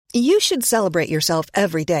You should celebrate yourself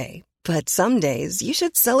every day, but some days you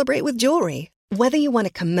should celebrate with jewelry. Whether you want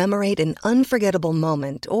to commemorate an unforgettable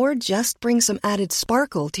moment or just bring some added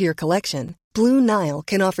sparkle to your collection, Blue Nile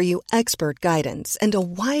can offer you expert guidance and a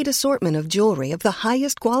wide assortment of jewelry of the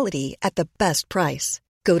highest quality at the best price.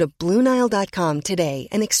 Go to BlueNile.com today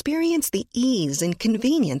and experience the ease and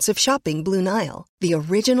convenience of shopping Blue Nile, the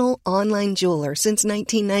original online jeweler since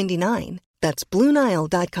 1999. That's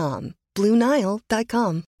BlueNile.com.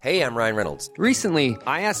 BlueNile.com. Hey, I'm Ryan Reynolds. Recently,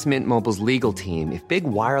 I asked Mint Mobile's legal team if big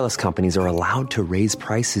wireless companies are allowed to raise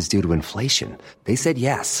prices due to inflation. They said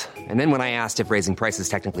yes. And then when I asked if raising prices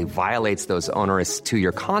technically violates those onerous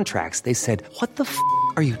two-year contracts, they said, "What the f***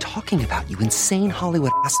 are you talking about, you insane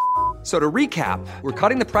Hollywood ass?" So to recap, we're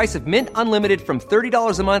cutting the price of Mint Unlimited from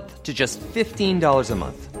 $30 a month to just $15 a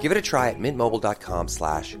month. Give it a try at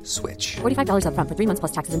mintmobile.com/switch. $45 up front for 3 months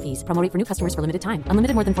plus taxes and fees. Promo rate for new customers for limited time.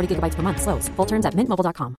 Unlimited more than 40 gigabytes per month. Slows full terms at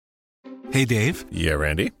mintmobile.com. Hey, Dave. Yeah,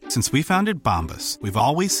 Randy. Since we founded Bombas, we've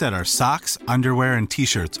always said our socks, underwear, and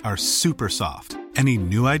T-shirts are super soft. Any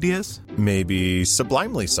new ideas? Maybe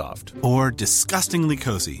sublimely soft. Or disgustingly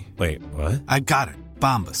cozy. Wait, what? I got it.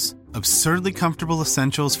 Bombas. Absurdly comfortable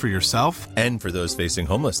essentials for yourself and for those facing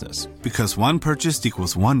homelessness. Because one purchased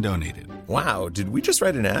equals one donated. Wow, did we just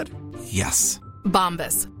write an ad? Yes.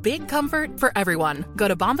 Bombas. Big comfort for everyone. Go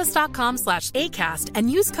to bombas.com/ACAST and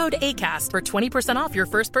use code ACAST for 20% off your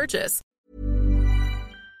first purchase.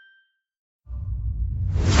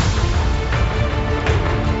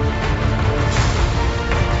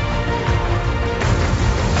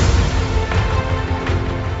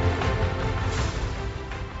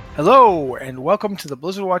 Hello, and welcome to the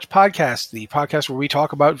Blizzard Watch podcast, the podcast where we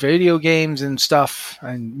talk about video games and stuff,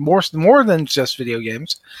 and more than just video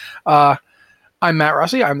games. I'm Matt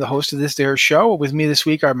Rossi. I'm the host of this there show. With me this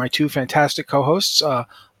week are my two fantastic co-hosts,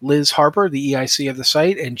 Liz Harper, the EIC of the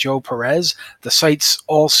site, and Joe Perez, the site's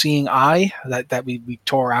all-seeing eye that we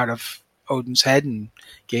tore out of Odin's head and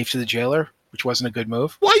gave to the jailer, which wasn't a good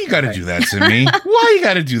move. Why you got to do that to me? Why you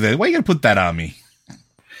got to do that? Why you got to put that on me?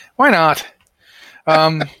 Why not?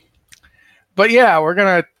 But yeah, we're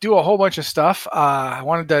going to do a whole bunch of stuff. I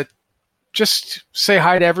wanted to just say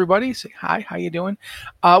hi to everybody. Say hi, how you doing?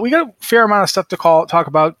 We got a fair amount of stuff to talk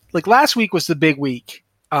about. Like last week was the big week.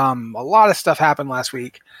 A lot of stuff happened last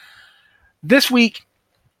week. This week,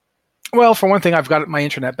 well, for one thing, I've got my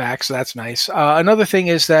internet back, so that's nice. Another thing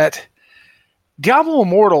is that Diablo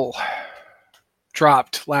Immortal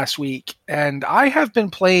dropped last week, and I have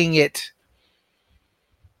been playing it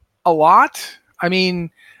a lot. I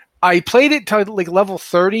mean, I played it to like level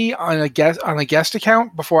 30 on a guest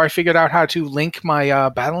account before I figured out how to link my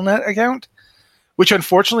Battle.net account, which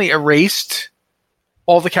unfortunately erased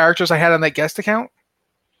all the characters I had on that guest account.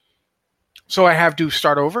 So I have to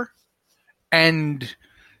start over. And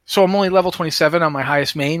so I'm only level 27 on my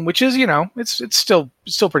highest main, which is, it's still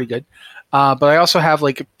pretty good. But I also have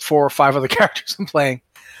like 4 or 5 other characters I'm playing.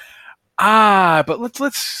 But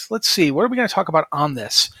let's see. What are we going to talk about on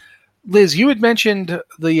this? Liz, you had mentioned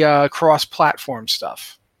the cross-platform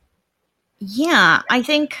stuff. Yeah, I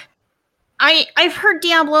think I've heard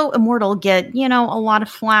Diablo Immortal get, a lot of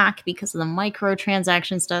flack because of the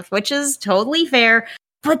microtransaction stuff, which is totally fair.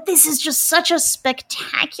 But this is just such a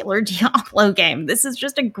spectacular Diablo game. This is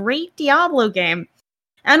just a great Diablo game.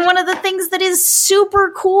 And one of the things that is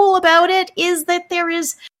super cool about it is that there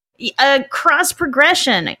is a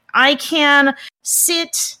cross-progression. I can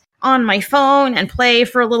sit on my phone and play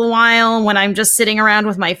for a little while when I'm just sitting around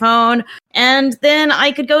with my phone. And then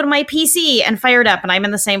I could go to my PC and fire it up and I'm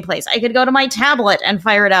in the same place. I could go to my tablet and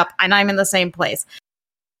fire it up and I'm in the same place.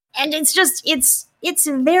 And it's just, it's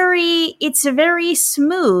very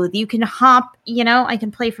smooth. You can hop, I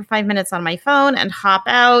can play for 5 minutes on my phone and hop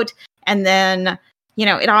out. And then,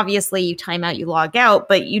 it obviously you time out, you log out,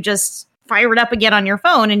 but you just fire it up again on your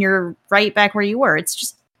phone and you're right back where you were.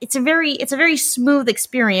 It's a very smooth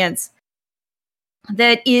experience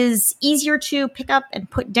that is easier to pick up and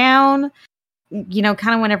put down,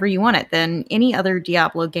 kind of whenever you want it than any other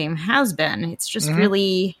Diablo game has been. It's just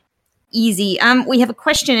really easy. We have a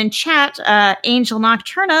question in chat, Angel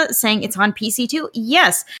Nocturna saying it's on PC too.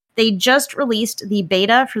 Yes, they just released the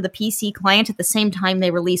beta for the PC client at the same time they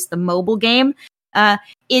released the mobile game.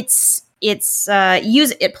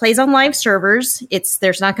 It plays on live servers.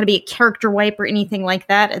 There's not going to be a character wipe or anything like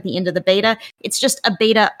that at the end of the beta. It's just a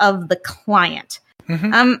beta of the client.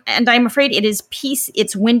 And I'm afraid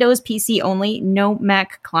it's Windows PC only, no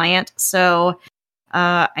Mac client. So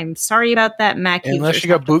I'm sorry about that, Mac. Unless you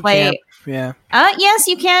got boot camp. Yeah. Yes,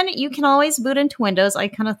 you can. You can always boot into Windows. I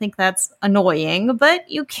kind of think that's annoying, but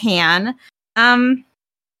you can.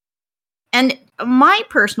 And my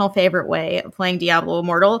personal favorite way of playing Diablo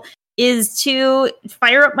Immortal is to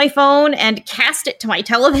fire up my phone and cast it to my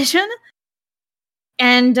television.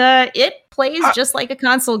 And it plays just like a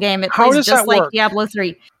console game. It plays just like Diablo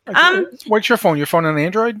 3. What's your phone? Your phone on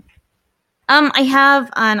Android? I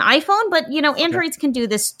have an iPhone, but Androids can do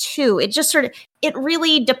this too. It just it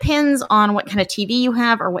really depends on what kind of TV you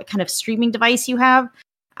have or what kind of streaming device you have.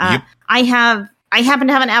 Yep. I happen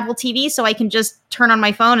to have an Apple TV, so I can just turn on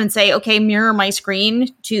my phone and say, okay, mirror my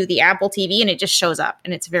screen to the Apple TV, and it just shows up,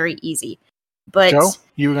 and it's very easy. But Joe,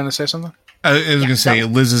 you were going to say something? I was going to say,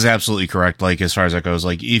 Liz is absolutely correct. Like, as far as that goes,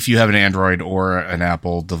 like, if you have an Android or an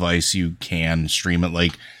Apple device, you can stream it.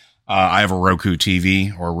 Like, I have a Roku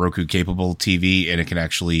TV or Roku capable TV, and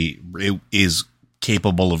it is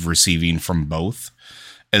capable of receiving from both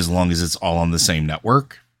as long as it's all on the same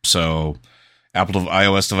network. So Apple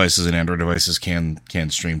iOS devices and Android devices can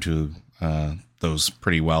stream to those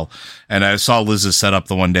pretty well. And I saw Liz's setup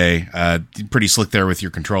the one day, pretty slick there with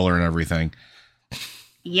your controller and everything.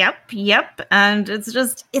 Yep. And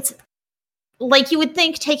it's like you would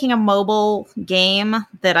think taking a mobile game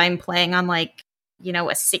that I'm playing on a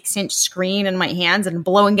 6-inch screen in my hands and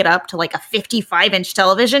blowing it up to like a 55-inch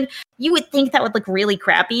television, you would think that would look really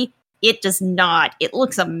crappy. It does not. It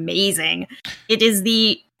looks amazing. It is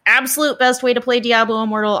the absolute best way to play Diablo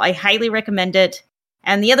Immortal. I highly recommend it.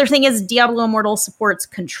 And the other thing is Diablo Immortal supports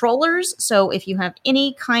controllers. So if you have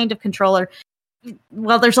any kind of controller,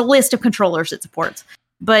 well, there's a list of controllers it supports,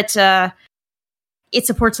 but it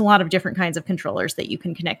supports a lot of different kinds of controllers that you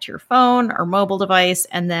can connect to your phone or mobile device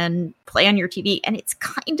and then play on your TV. And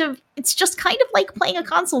it's just kind of like playing a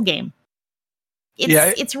console game.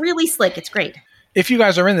 It's really slick. It's great. If you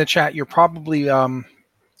guys are in the chat, you're probably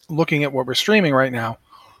looking at what we're streaming right now.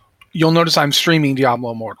 You'll notice I'm streaming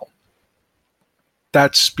Diablo Immortal.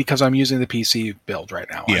 That's because I'm using the PC build right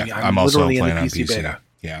now. Yeah, I'm also playing on PC beta.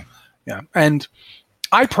 Yeah. And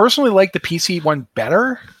I personally like the PC one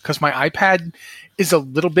better because my iPad is a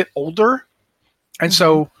little bit older. And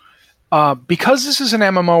so because this is an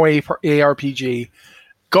MMO ARPG,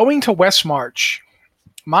 going to West March,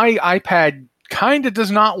 my iPad kind of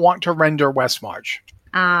does not want to render West March.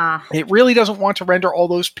 It really doesn't want to render all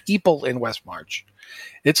those people in West March.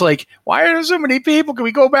 It's like, why are there so many people? Can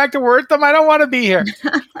we go back to work them? I don't want to be here.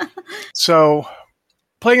 So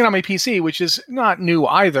playing it on my PC, which is not new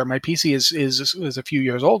either. My PC is a few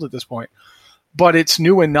years old at this point, but it's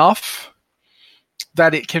new enough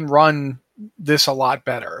that it can run this a lot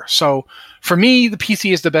better. So for me, the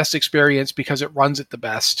PC is the best experience because it runs it the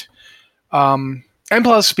best. And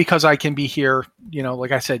plus because I can be here,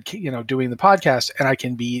 like I said, doing the podcast, and I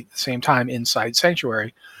can be at the same time inside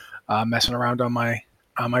Sanctuary, messing around on my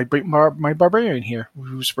barbarian here,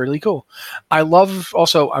 who's really cool. I love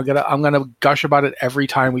also, I'm gonna gush about it every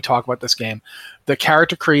time we talk about this game. The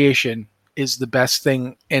character creation is the best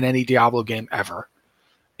thing in any Diablo game ever,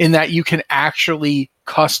 in that you can actually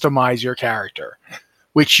customize your character,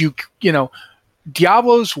 which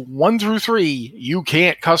Diablos 1 through 3 you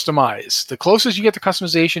can't customize. The closest you get to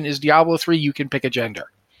customization is Diablo 3. You can pick a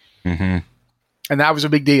gender, and that was a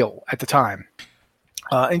big deal at the time.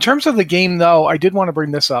 In terms of the game, though, I did want to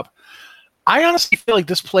bring this up. I honestly feel like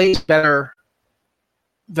this plays better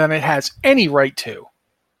than it has any right to.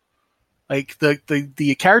 Like,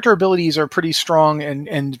 the character abilities are pretty strong,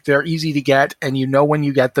 and they're easy to get, and when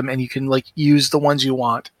you get them, and you can use the ones you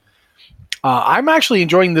want. I'm actually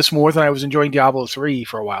enjoying this more than I was enjoying Diablo 3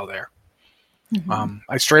 for a while there.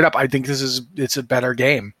 I think it's a better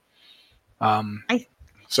game.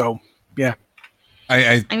 So, yeah.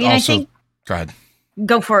 I think... Go ahead.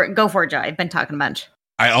 Go for it, Joe. I've been talking a bunch.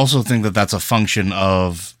 I also think that that's a function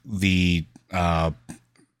of the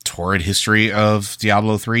torrid history of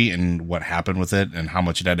Diablo 3 and what happened with it and how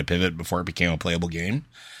much it had to pivot before it became a playable game.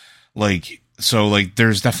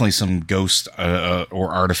 There's definitely some ghost or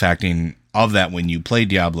artifacting of that when you play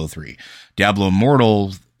Diablo 3. Diablo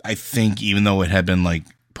Immortal, I think, even though it had been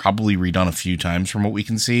probably redone a few times from what we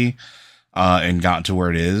can see and gotten to where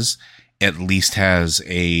it is, at least had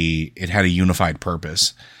a unified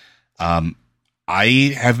purpose.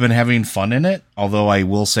 I have been having fun in it, although I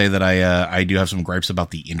will say that I do have some gripes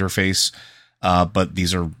about the interface. But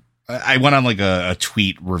I went on a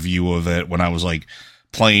tweet review of it when I was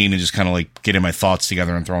playing and just kind of getting my thoughts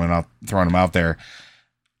together and throwing them out there.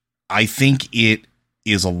 I think it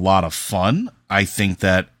is a lot of fun. I think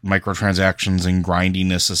that microtransactions and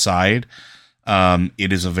grindiness aside,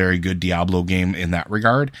 it is a very good Diablo game in that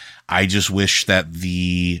regard. I just wish that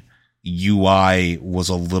the UI was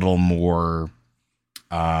a little more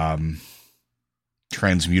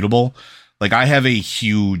transmutable. I have a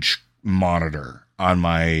huge monitor on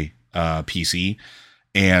my PC.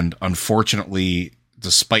 And unfortunately,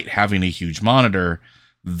 despite having a huge monitor,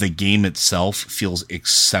 the game itself feels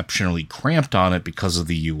exceptionally cramped on it because of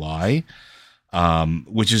the UI,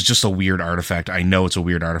 which is just a weird artifact. I know it's a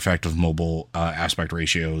weird artifact of mobile aspect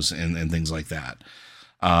ratios and things like that.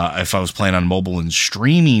 If I was playing on mobile and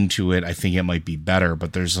streaming to it, I think it might be better,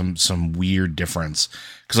 but there's some weird difference.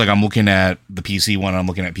 Because like I'm looking at the PC one, I'm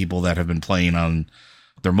looking at people that have been playing on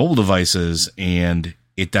their mobile devices, and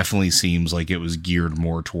it definitely seems like it was geared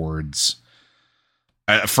more towards,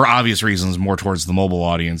 for obvious reasons, more towards the mobile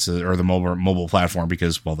audience or the mobile platform,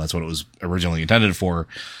 because, well, that's what it was originally intended for.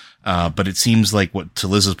 But it seems like, what to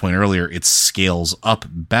Liz's point earlier, it scales up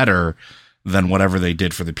better than whatever they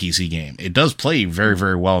did for the PC game. It does play very,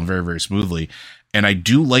 very well and very, very smoothly. And I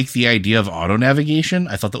do like the idea of auto navigation.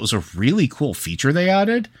 I thought that was a really cool feature they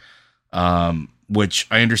added, which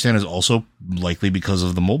I understand is also likely because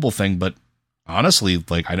of the mobile thing. But honestly,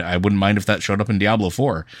 like, I wouldn't mind if that showed up in Diablo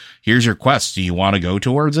 4. Here's your quest. Do you want to go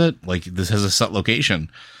towards it? Like, this has a set location.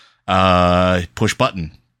 Push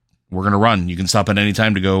button. We're going to run. You can stop at any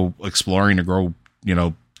time to go exploring or go,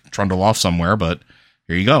 trundle off somewhere, but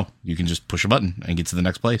here you go. You can just push a button and get to the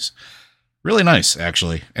next place. Really nice,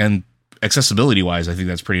 actually. And accessibility wise, I think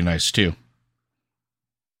that's pretty nice too.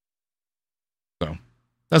 So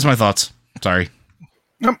that's my thoughts. Sorry.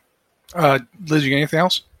 Liz, you got anything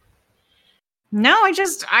else? No,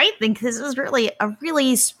 I think this is really a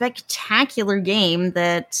really spectacular game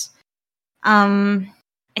that, I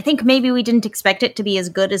think maybe we didn't expect it to be as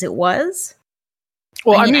good as it was.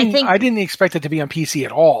 Well, I didn't expect it to be on PC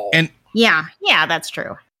at all. And yeah, that's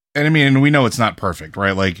true. And I mean, we know it's not perfect,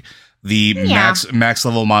 right? Like the max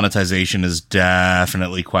level monetization is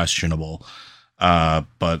definitely questionable.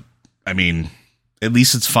 But I mean, at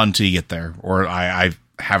least it's fun till you get there, or I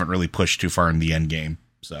haven't really pushed too far in the end game.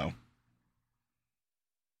 So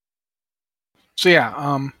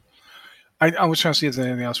yeah, I was trying to see if there's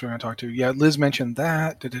anything else we were going to talk to. Yeah, Liz mentioned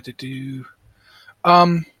that.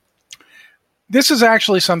 This is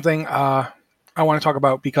actually something I want to talk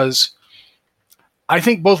about because I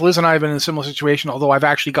think both Liz and I have been in a similar situation, although I've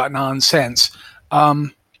actually gotten on since.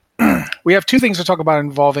 We have two things to talk about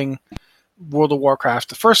involving World of Warcraft.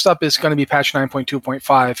 The first up is going to be patch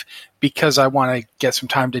 9.2.5 because I want to get some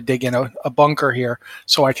time to dig in a bunker here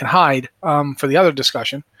so I can hide for the other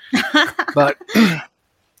discussion. But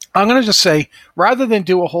I'm going to just say, rather than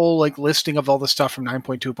do a whole listing of all the stuff from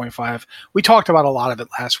 9.2.5, we talked about a lot of it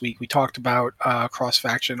last week. We talked about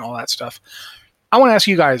cross-faction, all that stuff. I want to ask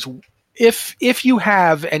you guys, if you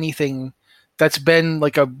have anything that's been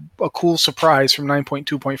a cool surprise from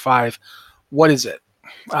 9.2.5, what is it?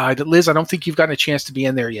 Liz, I don't think you've gotten a chance to be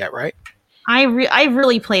in there yet, right? I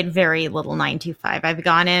really played very little 9.2.5. I've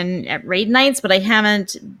gone in at raid nights, but I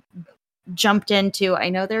haven't jumped into, I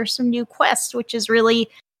know there's some new quests, which is really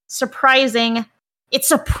surprising. It's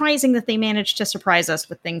surprising that they managed to surprise us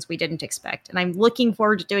with things we didn't expect. And I'm looking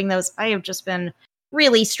forward to doing those. I have just been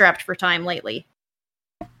really strapped for time lately.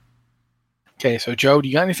 Okay, so Joe, do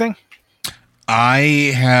you got anything?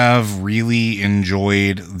 I have really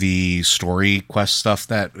enjoyed the story quest stuff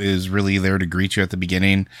that is really there to greet you at the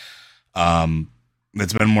beginning.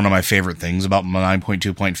 It's been one of my favorite things about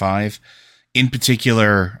 9.2.5. In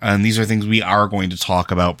particular, and these are things we are going to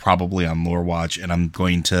talk about probably on Lore Watch, and I'm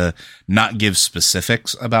going to not give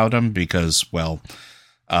specifics about them because, well,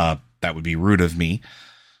 that would be rude of me.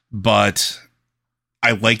 But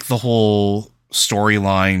I like the whole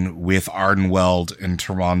storyline with Ardenweld and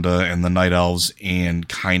Tyrande and the Night Elves, and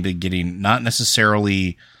kind of getting not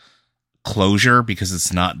necessarily closure because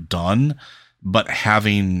it's not done, but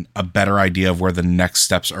having a better idea of where the next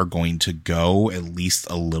steps are going to go, at least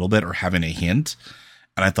a little bit, or having a hint.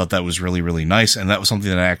 And I thought that was really, really nice. And that was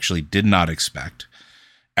something that I actually did not expect.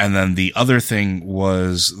 And then the other thing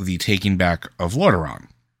was the taking back of Lordaeron,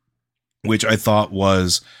 which I thought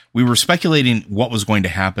was, we were speculating what was going to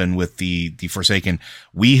happen with the Forsaken.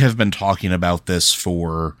 We have been talking about this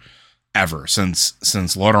for ever, since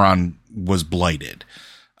Lordaeron was blighted.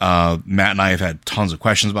 Matt and I have had tons of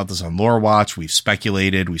questions about this on Lore Watch. We've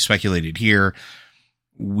speculated here.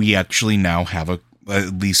 We actually now have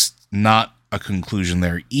at least not a conclusion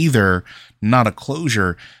there either, not a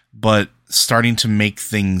closure, but starting to make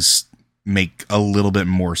things make a little bit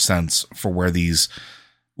more sense for where these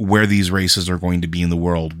races are going to be in the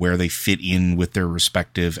world, where they fit in with their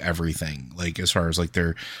respective everything, as far as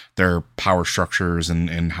their power structures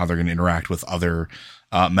and how they're going to interact with other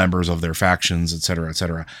members of their factions, et cetera, et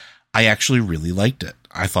cetera. I actually really liked it.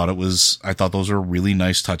 I thought those were really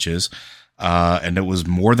nice touches. and it was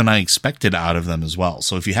more than I expected out of them as well.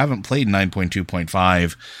 So if you haven't played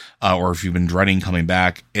 9.2.5, or if you've been dreading coming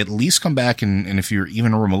back, at least come back, and if you're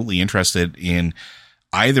even remotely interested in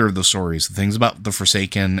either of the stories, the things about the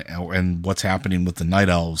Forsaken and what's happening with the Night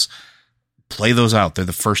Elves, play those out. They're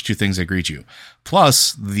the first two things that greet you.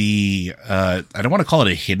 Plus, I don't want to call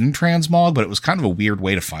it a hidden transmog, but it was kind of a weird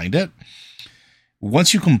way to find it.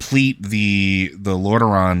 Once you complete the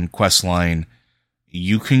Lordaeron quest line,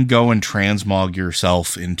 you can go and transmog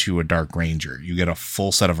yourself into a Dark Ranger. You get a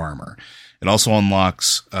full set of armor. It also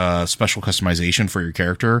unlocks special customization for your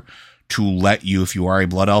character to let you, if you are a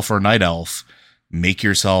Blood Elf or Night Elf, make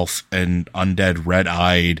yourself an undead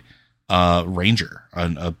red-eyed ranger.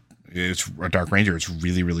 It's a Dark Ranger. It's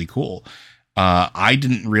really, really cool. I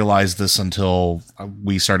didn't realize this until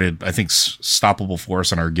we started, I think Stoppable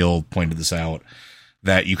Force in our guild pointed this out,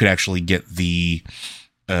 that you could actually get the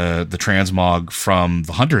transmog from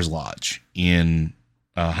the Hunter's Lodge in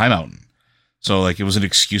High Mountain. So like it was an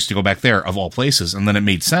excuse to go back there of all places. And then it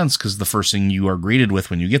made sense because the first thing you are greeted with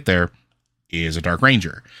when you get there is a Dark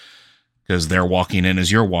Ranger, because they're walking in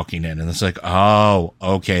as you're walking in. And it's like, oh,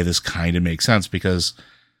 okay, this kind of makes sense because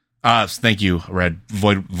thank you, Red.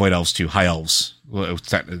 Void Elves too. High Elves,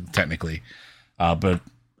 technically. But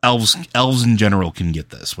elves in general can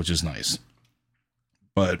get this, which is nice.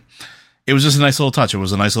 But it was just a nice little touch. It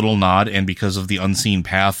was a nice little nod. And because of the unseen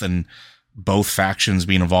path and both factions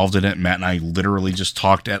being involved in it, Matt and I literally just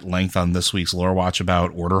talked at length on this week's Lore Watch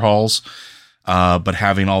about order halls. But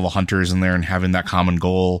having all the hunters in there and having that common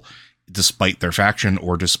goal, despite their faction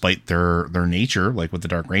or despite their nature, like with the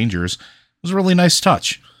Dark Rangers, was a really nice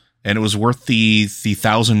touch. And it was worth the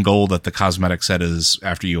 1,000 gold that the cosmetic set is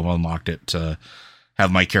after you have unlocked it to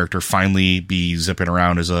have my character finally be zipping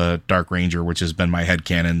around as a Dark Ranger, which has been my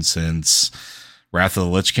headcanon since Wrath of the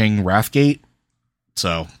Lich King, Wrathgate.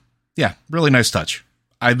 So, yeah, really nice touch.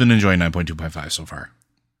 I've been enjoying 9.2.5 so far.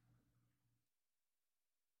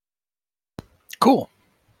 Cool.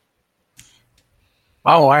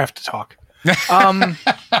 Oh, I have to talk.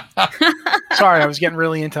 Sorry, I was getting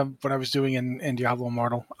really into what I was doing in Diablo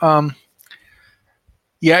Immortal.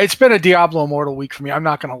 Yeah, it's been a Diablo Immortal week for me. I'm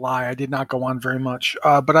not going to lie. I did not go on very much.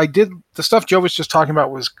 But I did, the stuff Joe was just talking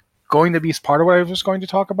about was going to be part of what I was going to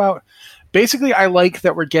talk about. Basically, I like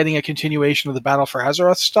that we're getting a continuation of the Battle for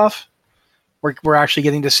Azeroth stuff. We're actually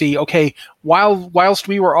getting to see, okay, whilst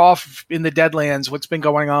we were off in the Deadlands, what's been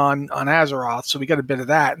going on Azeroth. So we got a bit of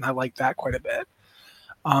that, and I like that quite a bit.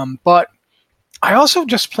 But I also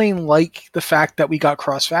just plain like the fact that we got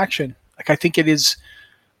cross-faction. Like, I think it is...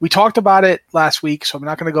 We talked about it last week, so I'm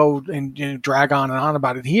not going to go and drag on and on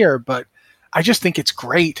about it here, but I just think it's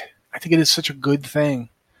great. I think it is such a good thing.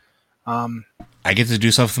 I get to do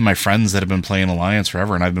stuff with my friends that have been playing Alliance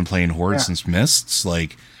forever, and I've been playing Horde since Mists,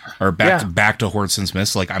 back to Horde since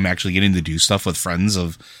Mists. Like, I'm actually getting to do stuff with friends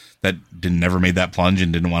that never made that plunge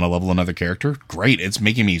and didn't want to level another character. Great. It's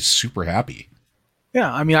making me super happy.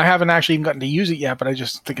 Yeah, I mean, I haven't actually even gotten to use it yet, but I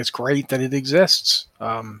just think it's great that it exists.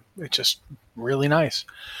 It's just really nice.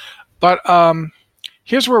 But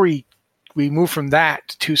here's where we move from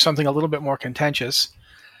that to something a little bit more contentious.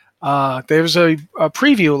 There was a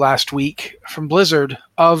preview last week from Blizzard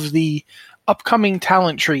of the upcoming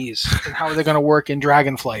talent trees and how they're going to work in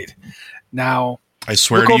Dragonflight. Now, I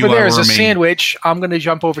swear look to over you, there is a sandwich. I'm going to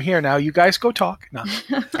jump over here now. You guys go talk. No.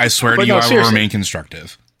 I swear to you, I will remain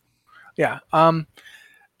constructive. Yeah.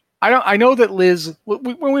 I know that Liz, we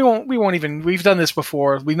won't even, we've done this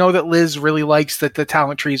before. We know that Liz really likes that the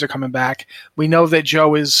talent trees are coming back. We know that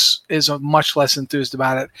Joe is much less enthused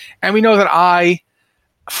about it. And we know that I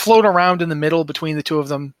float around in the middle between the two of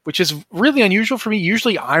them, which is really unusual for me.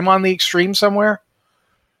 Usually I'm on the extreme somewhere.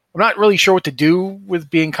 I'm not really sure what to do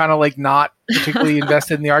with being kind of like not particularly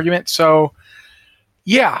invested in the argument. So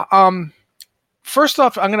yeah. First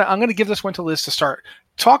off, I'm gonna give this one to Liz to start.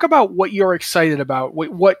 Talk about what you're excited about,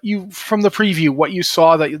 what you from the preview, what you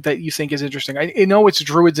saw that you think is interesting. I know it's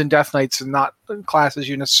druids and death knights and not classes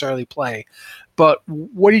you necessarily play, but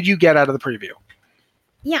what did you get out of the preview?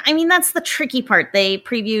 Yeah, I mean, that's the tricky part. They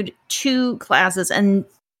previewed 2 classes, and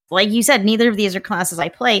like you said, neither of these are classes I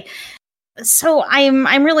play. So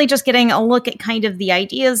I'm really just getting a look at kind of the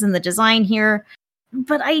ideas and the design here.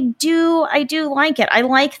 But I do like it. I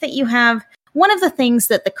like that you have one of the things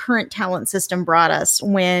that the current talent system brought us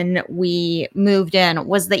when we moved in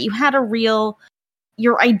was that you had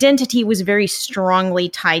your identity was very strongly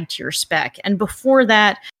tied to your spec. And before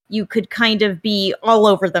that, you could kind of be all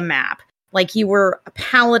over the map. Like you were a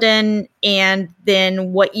paladin, and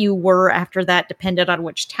then what you were after that depended on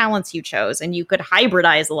which talents you chose, and you could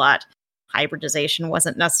hybridize a lot. Hybridization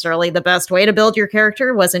wasn't necessarily the best way to build your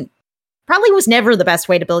character, wasn't Probably was never the best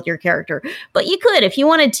way to build your character, but you could if you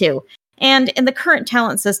wanted to. And in the current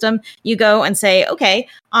talent system, you go and say, okay,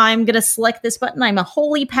 I'm going to select this button. I'm a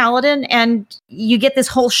holy paladin. And you get this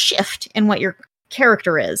whole shift in what your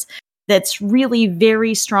character is. That's really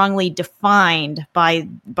very strongly defined by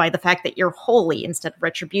the fact that you're holy instead of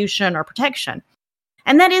retribution or protection.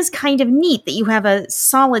 And that is kind of neat that you have a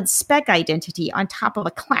solid spec identity on top of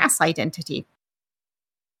a class identity.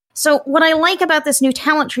 So what I like about this new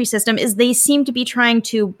talent tree system is they seem to be trying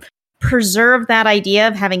to preserve that idea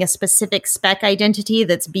of having a specific spec identity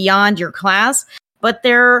that's beyond your class, but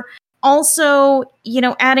they're also,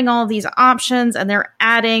 adding all of these options, and they're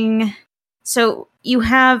adding, so you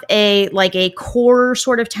have a core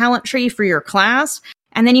sort of talent tree for your class,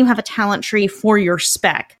 and then you have a talent tree for your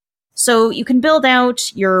spec. So you can build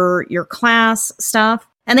out your class stuff,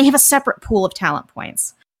 and they have a separate pool of talent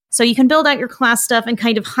points. So you can build out your class stuff and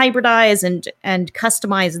kind of hybridize and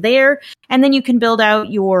customize there. And then you can build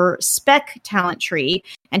out your spec talent tree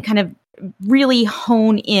and kind of really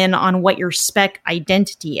hone in on what your spec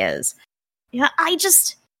identity is. Yeah,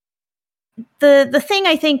 the thing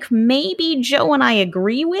I think maybe Joe and I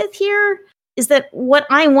agree with here is that what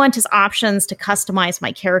I want is options to customize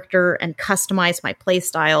my character and customize my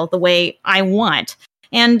playstyle the way I want.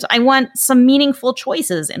 And I want some meaningful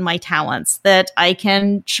choices in my talents that I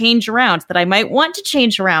can change around, that I might want to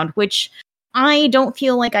change around, which I don't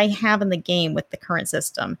feel like I have in the game with the current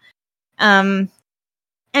system. And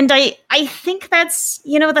I think that's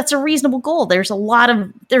a reasonable goal. There's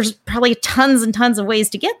probably tons and tons of ways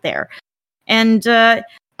to get there. And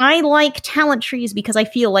I like talent trees because I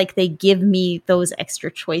feel like they give me those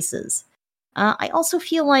extra choices. I also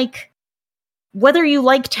feel like whether you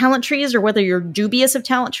like talent trees or whether you're dubious of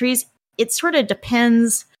talent trees, it sort of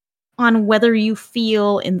depends on whether you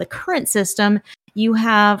feel in the current system you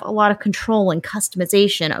have a lot of control and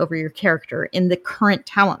customization over your character in the current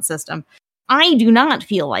talent system. I do not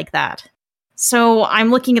feel like that. So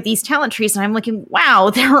I'm looking at these talent trees and I'm looking, wow,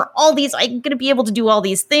 there are all these, I'm going to be able to do all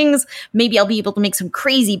these things. Maybe I'll be able to make some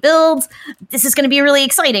crazy builds. This is going to be really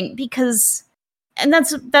exciting and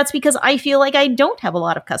that's because I feel like I don't have a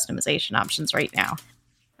lot of customization options right now.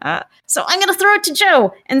 So I'm going to throw it to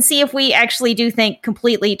Joe and see if we actually do think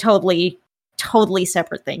completely, totally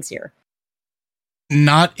separate things here.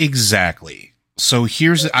 Not exactly. So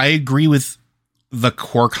I agree with the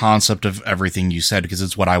core concept of everything you said because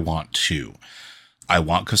it's what I want too. I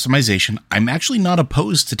want customization. I'm actually not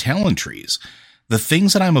opposed to talent trees. The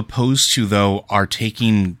things that I'm opposed to, though, are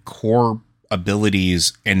taking core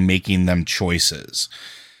abilities and making them choices,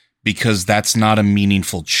 because that's not a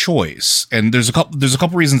meaningful choice. And there's a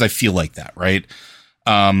couple reasons I feel like that, right?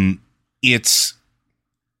 I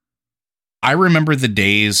remember the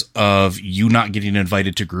days of you not getting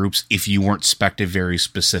invited to groups if you weren't spec'd a very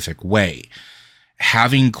specific way.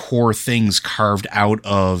 Having core things carved out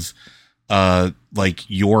of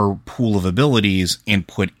your pool of abilities and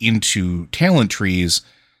put into talent trees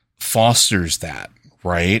fosters that,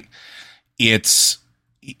 right? It's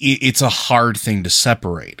a hard thing to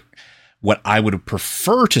separate. What I would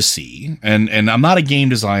prefer to see, and I'm not a game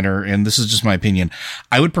designer, and this is just my opinion,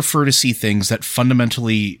 I would prefer to see things that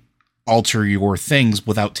fundamentally alter your things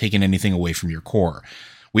without taking anything away from your core.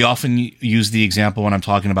 We often use the example when I'm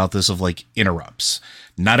talking about this of like interrupts.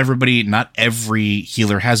 Not every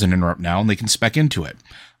healer has an interrupt now, and they can spec into it.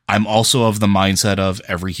 I'm also of the mindset of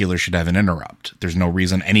every healer should have an interrupt. There's no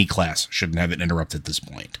reason any class shouldn't have an interrupt at this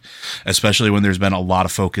point, especially when there's been a lot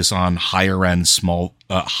of focus on high-end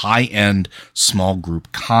small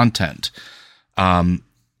group content.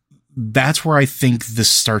 That's where I think this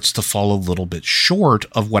starts to fall a little bit short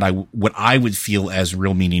of what I would feel as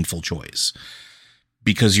real meaningful choice.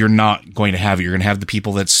 Because you're not going to have it. You're going to have the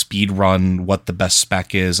people that speed run what the best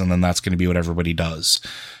spec is, and then that's going to be what everybody does.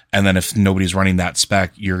 And then if nobody's running that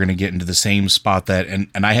spec, you're going to get into the same spot and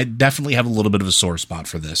I definitely have a little bit of a sore spot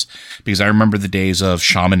for this, because I remember the days of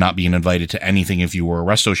shaman not being invited to anything if you were a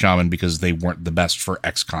resto shaman because they weren't the best for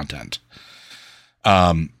X content.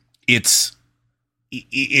 It's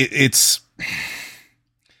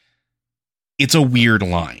a weird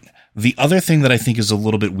line. The other thing that I think is a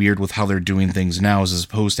little bit weird with how they're doing things now is, as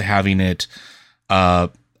opposed to having it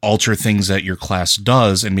alter things that your class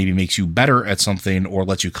does and maybe makes you better at something or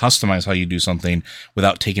lets you customize how you do something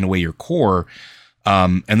without taking away your core.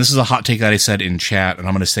 And this is a hot take that I said in chat, and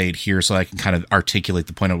I'm going to say it here so I can kind of articulate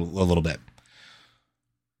the point a little bit.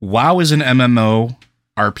 WoW is an MMO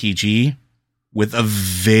RPG with a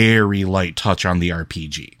very light touch on the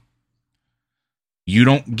RPG. You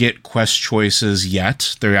don't get quest choices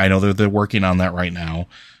yet. I know they're working on that right now,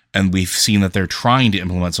 and we've seen that they're trying to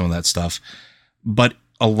implement some of that stuff. But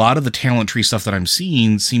a lot of the talent tree stuff that I'm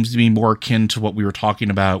seeing seems to be more akin to what we were talking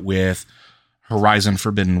about with Horizon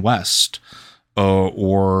Forbidden West,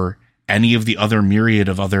 or any of the other myriad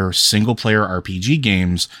of other single player RPG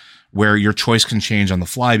games where your choice can change on the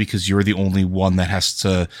fly because you're the only one that has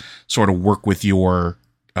to sort of work with your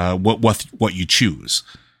what you choose.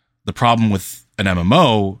 The problem with an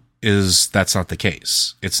MMO is that's not the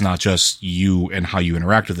case. It's not just you and how you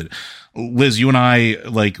interact with it. Liz, you and I,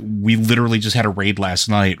 like, we literally just had a raid last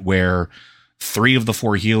night where 3 of the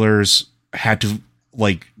 4 healers had to,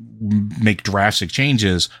 like, make drastic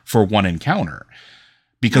changes for one encounter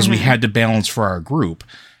because we had to balance for our group.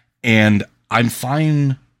 And I'm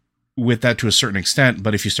fine with that to a certain extent,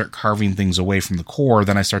 but if you start carving things away from the core,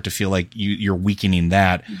 then I start to feel like you're weakening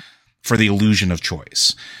that for the illusion of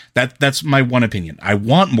choice. That's my one opinion. I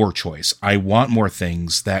want more choice. I want more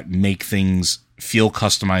things that make things feel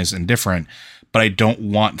customized and different, but I don't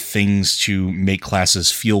want things to make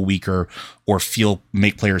classes feel weaker or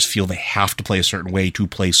make players feel they have to play a certain way to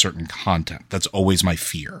play certain content. That's always my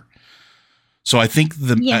fear. So I think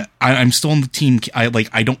I'm still in the team.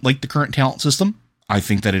 I don't like the current talent system. I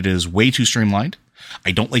think that it is way too streamlined.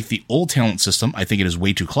 I don't like the old talent system. I think it is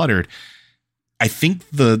way too cluttered. I think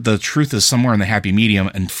the truth is somewhere in the happy medium.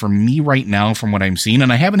 And for me right now, from what I'm seeing,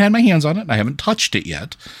 and I haven't had my hands on it, I haven't touched it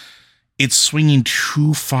yet, it's swinging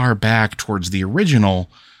too far back towards the original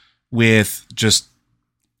with just,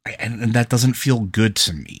 and that doesn't feel good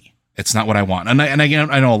to me. It's not what I want. And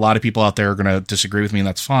again, I know a lot of people out there are going to disagree with me, and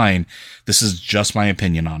that's fine. This is just my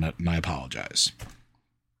opinion on it, and I apologize.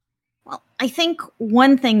 Well, I think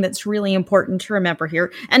one thing that's really important to remember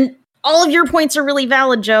here, and all of your points are really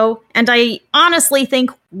valid, Joe, and I honestly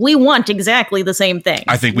think we want exactly the same thing.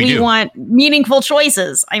 I think we do. We want meaningful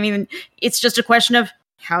choices. I mean, it's just a question of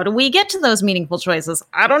how do we get to those meaningful choices?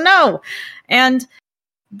 I don't know.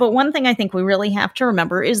 But one thing I think we really have to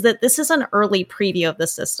remember is that this is an early preview of the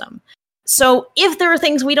system. So if there are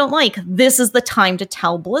things we don't like, this is the time to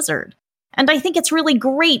tell Blizzard. And I think it's really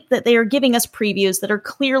great that they are giving us previews that are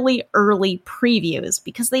clearly early previews,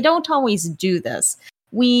 because they don't always do this.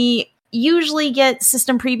 We usually get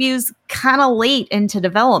system previews kind of late into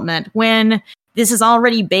development when this is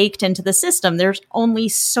already baked into the system. There's only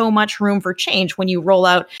so much room for change when you roll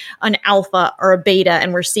out an alpha or a beta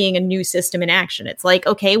and we're seeing a new system in action. It's like,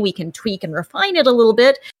 okay, we can tweak and refine it a little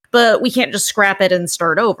bit, but we can't just scrap it and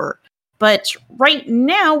start over. But right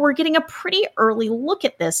now, we're getting a pretty early look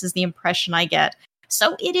at this, is the impression I get.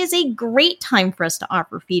 So it is a great time for us to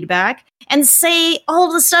offer feedback and say all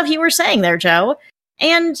of the stuff you were saying there, Joe.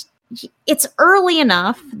 And it's early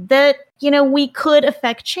enough that, we could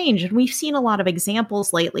affect change. And we've seen a lot of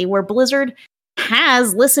examples lately where Blizzard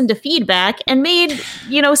has listened to feedback and made,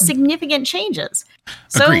 significant changes.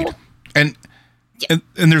 So, agreed. And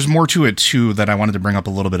there's more to it too that I wanted to bring up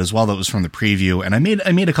a little bit as well. That was from the preview, and I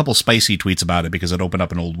made a couple spicy tweets about it because it opened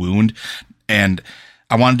up an old wound, and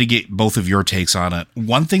I wanted to get both of your takes on it.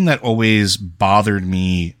 One thing that always bothered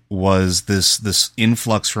me was this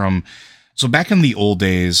influx from. So back in the old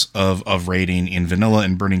days of raiding in Vanilla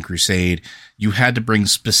and Burning Crusade, you had to bring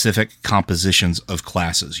specific compositions of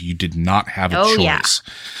classes. You did not have a choice.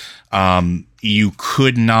 Yeah. You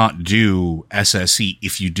could not do SSE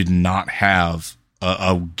if you did not have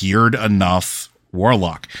a geared enough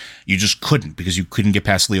warlock. You just couldn't, because you couldn't get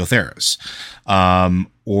past Leotheris.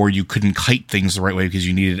 Or you couldn't kite things the right way because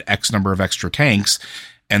you needed X number of extra tanks.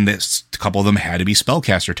 And a couple of them had to be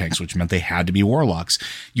spellcaster tanks, which meant they had to be warlocks.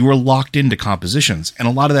 You were locked into compositions. And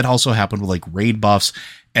a lot of that also happened with like raid buffs.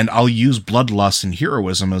 And I'll use Bloodlust and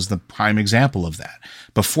Heroism as the prime example of that.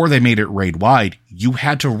 Before they made it raid wide, you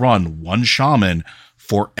had to run one shaman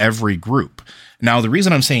for every group. Now, the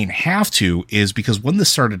reason I'm saying have to is because when this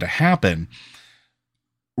started to happen,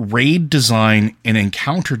 raid design and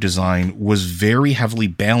encounter design was very heavily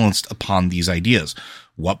balanced upon these ideas.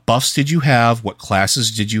 What buffs did you have? What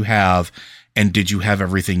classes did you have? And did you have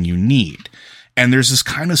everything you need? And there's this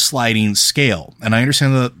kind of sliding scale. And I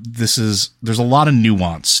understand that there's a lot of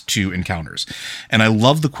nuance to encounters. And I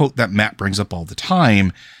love the quote that Matt brings up all the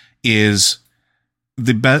time is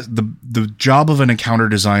the job of an encounter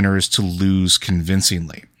designer is to lose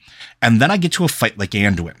convincingly. And then I get to a fight like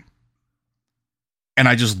Anduin. And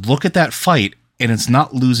I just look at that fight and it's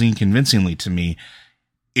not losing convincingly to me.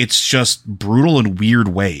 It's just brutal in weird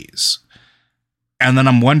ways. And then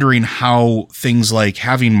I'm wondering how things like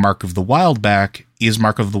having Mark of the Wild back, is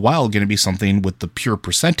Mark of the Wild going to be something with the pure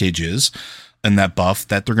percentages and that buff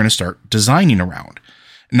that they're going to start designing around?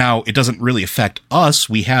 Now, it doesn't really affect us.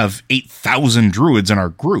 We have 8,000 druids in our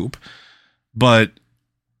group. But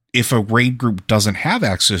if a raid group doesn't have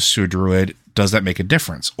access to a druid, does that make a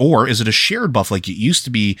difference? Or is it a shared buff like it used to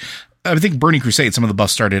be? I think Burning Crusade, some of the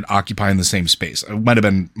buffs started occupying the same space. It might have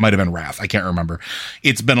been Wrath. I can't remember.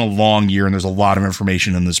 It's been a long year and there's a lot of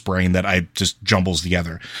information in this brain that I just jumbles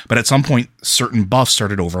together. But at some point, certain buffs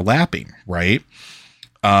started overlapping, right?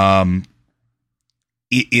 And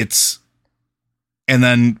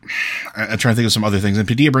then I'm trying to think of some other things. And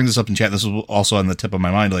Padilla brings this up in chat. This was also on the tip of my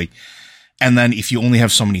mind. Like, and then if you only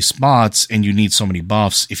have so many spots and you need so many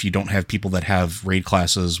buffs, if you don't have people that have raid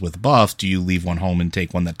classes with buff, do you leave one home and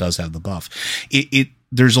take one that does have the buff?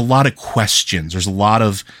 There's a lot of questions. There's a lot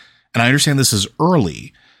of, and I understand this is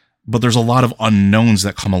early, but there's a lot of unknowns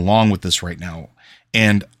that come along with this right now.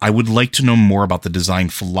 And I would like to know more about the design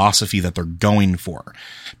philosophy that they're going for,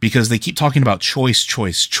 because they keep talking about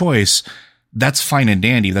choice. That's fine and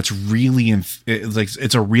dandy. That's really,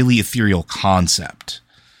 it's a really ethereal concept.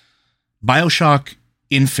 BioShock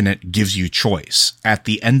Infinite gives you choice. At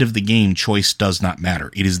the end of the game, choice does not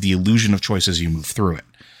matter. It is the illusion of choice as you move through it.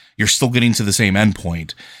 You're still getting to the same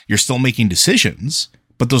endpoint. You're still making decisions,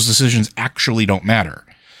 but those decisions actually don't matter.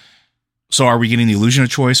 So are we getting the illusion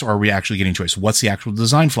of choice, or are we actually getting choice? What's the actual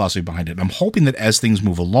design philosophy behind it? And I'm hoping that as things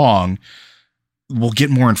move along, we'll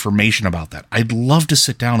get more information about that. I'd love to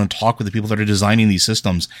sit down and talk with the people that are designing these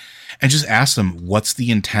systems and just ask them, what's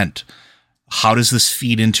the intent? How does this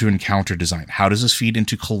feed into encounter design? How does this feed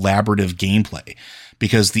into collaborative gameplay?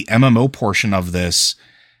 Because the MMO portion of this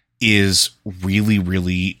is really,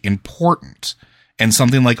 really important. And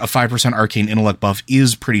something like a 5% arcane intellect buff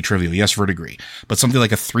is pretty trivial. Yes, verdigris. But something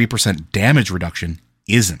like a 3% damage reduction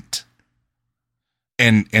isn't.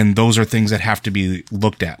 And those are things that have to be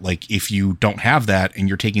looked at. Like, if you don't have that and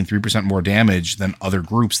you're taking 3% more damage than other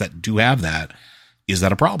groups that do have that, is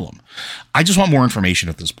that a problem? I just want more information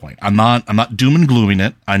at this point. I'm not doom and glooming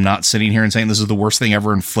it. I'm not sitting here and saying this is the worst thing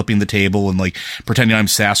ever and flipping the table and like pretending I'm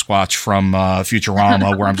Sasquatch from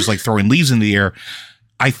Futurama where I'm just like throwing leaves in the air.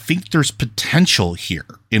 I think there's potential here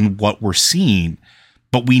in what we're seeing,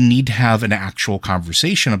 but we need to have an actual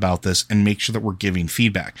conversation about this and make sure that we're giving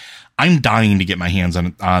feedback. I'm dying to get my hands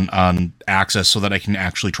on access so that I can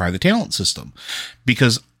actually try the talent system,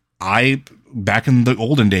 because back in the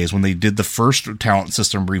olden days when they did the first talent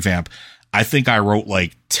system revamp, I think I wrote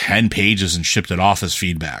like 10 pages and shipped it off as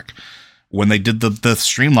feedback. When they did the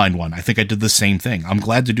streamlined one, I think I did the same thing. I'm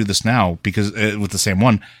glad to do this now because with the same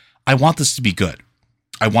one, I want this to be good.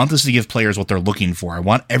 I want this to give players what they're looking for. I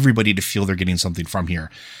want everybody to feel they're getting something from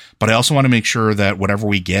here, but I also want to make sure that whatever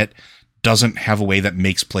we get doesn't have a way that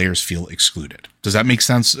makes players feel excluded. Does that make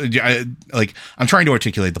sense? I'm trying to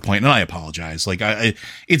articulate the point, and I apologize.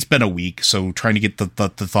 It's been a week, so trying to get the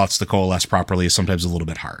thoughts to coalesce properly is sometimes a little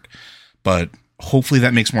bit hard. But hopefully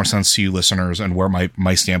that makes more sense to you listeners and where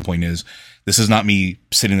my standpoint is. This is not me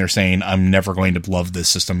sitting there saying I'm never going to love this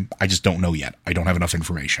system. I just don't know yet. I don't have enough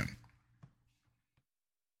information.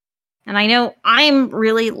 And I know I'm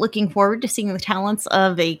really looking forward to seeing the talents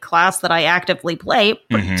of a class that I actively play,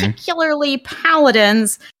 particularly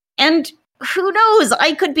paladins. And who knows,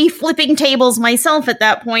 I could be flipping tables myself at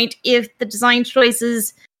that point if the design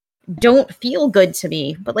choices don't feel good to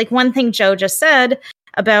me. But like one thing Joe just said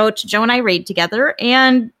about Joe and I raid together,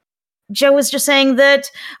 and Joe was just saying that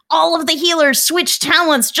all of the healers switch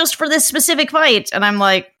talents just for this specific fight. And I'm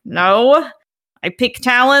like, no. I pick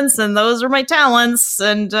talents, and those are my talents,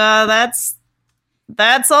 and that's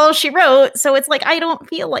all she wrote. So it's like I don't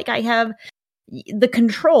feel like I have the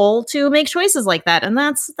control to make choices like that, and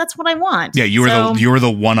that's what I want. Yeah, you were the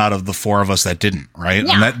one out of the four of us that didn't, right?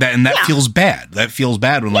 Yeah. And that feels bad. That feels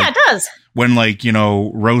bad when it does. When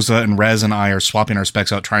Rosa and Rez and I are swapping our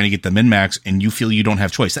specs out trying to get the min-max, and you feel you don't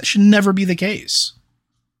have choice. That should never be the case.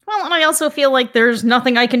 Well, and I also feel like there's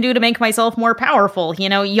nothing I can do to make myself more powerful.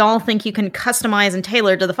 Y'all think you can customize and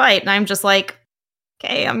tailor to the fight, and I'm just like,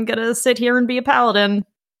 okay, I'm gonna sit here and be a paladin.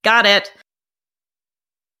 Got it.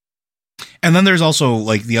 And then there's also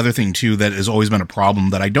like the other thing too that has always been a problem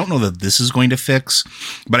that I don't know that this is going to fix,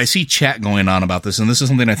 but I see chat going on about this, and this is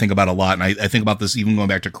something I think about a lot, and I think about this even going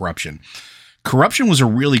back to corruption. Corruption was a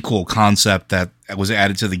really cool concept that was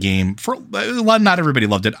added to the game. For a lot, not everybody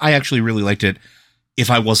loved it. I actually really liked it. If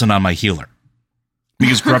I wasn't on my healer,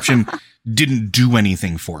 because corruption didn't do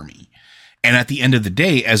anything for me. And at the end of the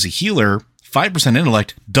day, as a healer, 5%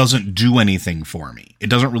 intellect doesn't do anything for me. It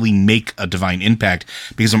doesn't really make a divine impact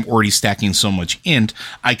because I'm already stacking so much int.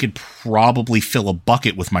 I could probably fill a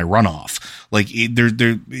bucket with my runoff.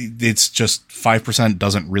 It's just 5%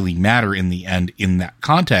 doesn't really matter in the end in that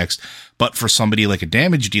context. But for somebody like a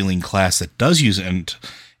damage dealing class that does use int,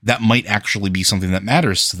 that might actually be something that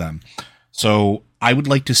matters to them. So I would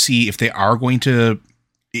like to see if they are going to,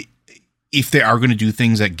 if they are going to do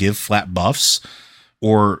things that give flat buffs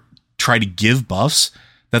or try to give buffs,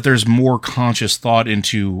 that there's more conscious thought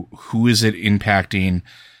into who is it impacting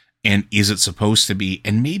and is it supposed to be,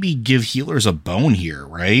 and maybe give healers a bone here,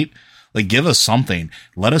 right? Like, give us something.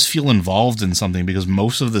 Let us feel involved in something, because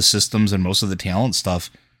most of the systems and most of the talent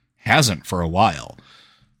stuff hasn't for a while.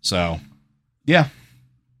 So, yeah.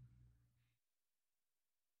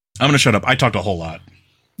 I'm going to shut up. I talked a whole lot.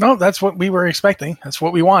 No, that's what we were expecting. That's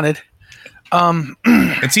what we wanted. And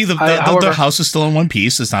see, the house is still in one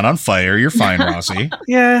piece. It's not on fire. You're fine, Rossi.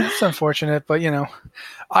 Yeah, it's unfortunate, but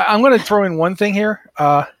I'm going to throw in one thing here.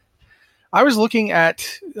 I was looking at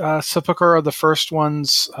Sepulchre of the First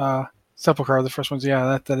Ones. Sepulchre of the First Ones.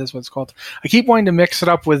 Yeah, that is what it's called. I keep wanting to mix it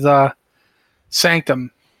up with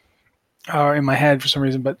Sanctum in my head for some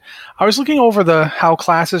reason, but I was looking over how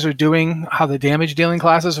classes are doing, how the damage dealing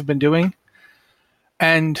classes have been doing,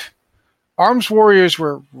 and Arms Warriors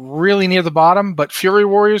were really near the bottom, but Fury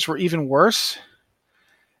Warriors were even worse.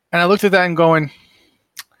 And I looked at that and going,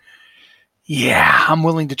 yeah, I'm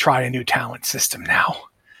willing to try a new talent system now.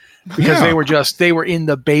 Because they were in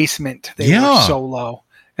the basement. They were so low.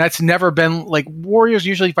 That's never been, like, Warriors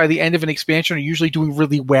usually by the end of an expansion are usually doing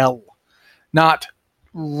really well. Not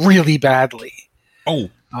really badly. Oh.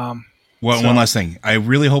 One last thing. I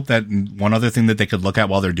really hope that one other thing that they could look at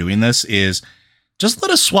while they're doing this is just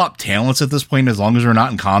let us swap talents at this point, as long as we're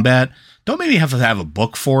not in combat. Don't maybe have to have a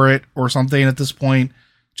book for it or something at this point.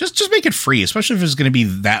 Just make it free, especially if there's going to be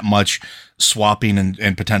that much swapping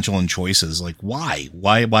and potential and choices. Like, why?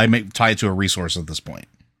 Why tie it to a resource at this point?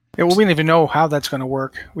 Yeah, well, we don't even know how that's going to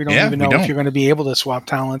work. We don't even know if you're going to be able to swap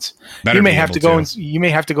talents. You may have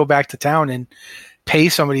to go back to town and pay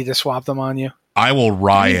somebody to swap them on you. I will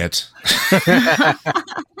riot.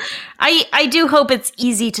 I do hope it's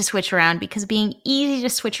easy to switch around, because being easy to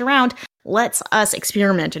switch around lets us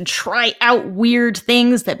experiment and try out weird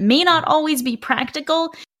things that may not always be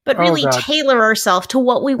practical, but really tailor ourselves to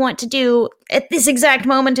what we want to do at this exact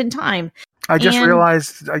moment in time. I just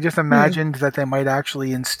imagined that they might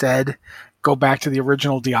actually instead go back to the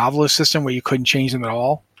original Diablo system where you couldn't change them at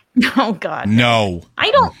all. Oh God, no!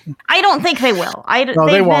 I don't think they will. No,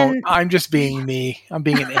 they won't. I'm just being me. I'm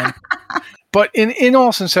being an imp. But in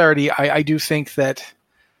all sincerity, I do think that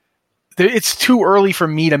it's too early for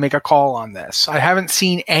me to make a call on this. I haven't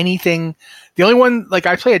seen anything. The only one, like,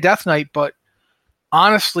 I play a Death Knight, but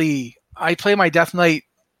honestly, I play my Death Knight.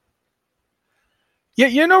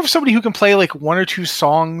 Yeah, somebody who can play like one or two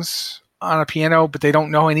songs on a piano, but they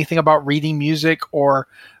don't know anything about reading music or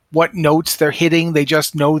what notes they're hitting. They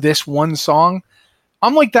just know this one song.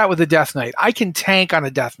 I'm like that with a Death Knight. I can tank on a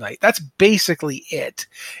Death Knight. That's basically it.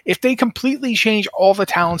 If they completely change all the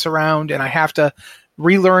talents around and I have to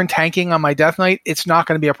relearn tanking on my Death Knight, it's not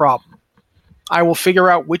going to be a problem. I will figure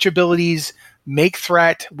out which abilities make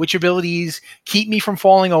threat, which abilities keep me from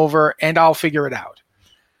falling over, and I'll figure it out.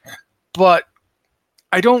 But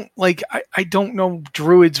I don't know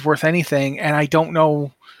Druid's worth anything, and I don't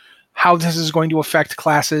know how this is going to affect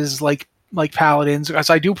classes like Paladins, because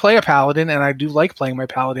I do play a Paladin, and I do like playing my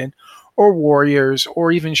Paladin, or Warriors,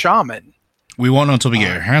 or even Shaman. We won't know until we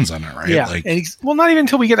get our hands on it, right? Yeah, not even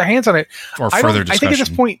until we get our hands on it. Or further discussion. I think at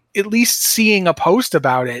this point, at least seeing a post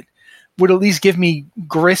about it would at least give me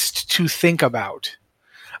grist to think about.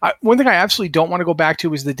 One thing I absolutely don't want to go back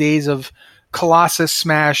to is the days of Colossus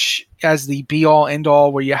Smash as the be-all,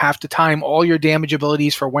 end-all, where you have to time all your damage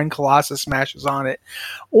abilities for when Colossus Smash is on it,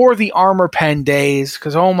 or the Armor Pen days,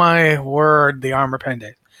 because, oh my word, the Armor Pen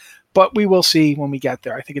days. But we will see when we get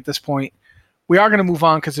there. I think at this point, we are going to move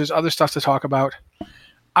on because there's other stuff to talk about.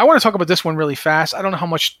 I want to talk about this one really fast. I don't know how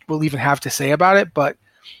much we'll even have to say about it, but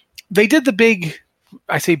they did the big,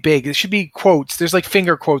 I say big, it should be quotes. There's like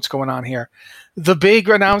finger quotes going on here. The big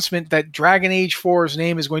announcement that Dragon Age 4's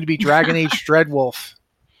name is going to be Dragon Age Dreadwolf.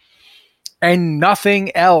 And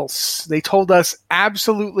nothing else. They told us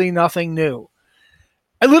absolutely nothing new.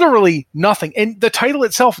 Literally nothing. And the title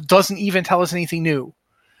itself doesn't even tell us anything new.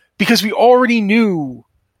 Because we already knew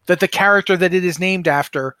that the character that it is named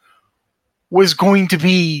after was going to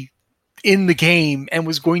be in the game and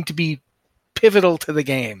was going to be pivotal to the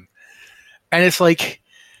game. And it's like,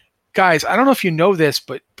 guys, I don't know if you know this,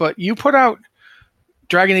 but you put out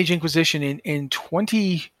Dragon Age Inquisition in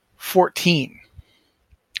 2014.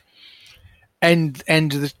 And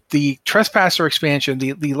the Trespasser expansion,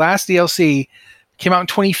 the last DLC, came out in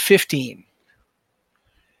 2015.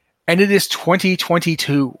 And it is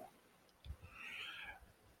 2022.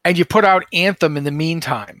 And you put out Anthem in the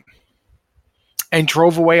meantime. And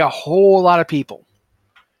drove away a whole lot of people.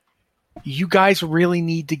 You guys really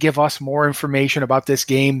need to give us more information about this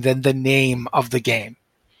game than the name of the game.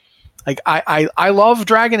 Like I love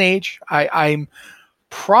Dragon Age. I'm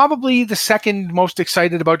probably the second most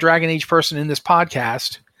excited about Dragon Age person in this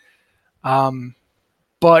podcast.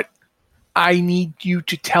 But I need you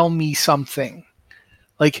to tell me something,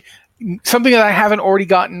 like something that I haven't already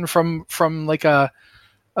gotten from like a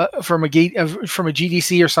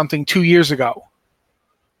GDC or something 2 years ago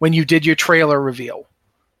when you did your trailer reveal.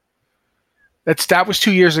 That was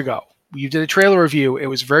 2 years ago. You did a trailer review. It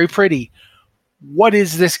was very pretty. What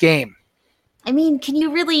is this game? I mean, can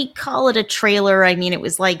you really call it a trailer? I mean, it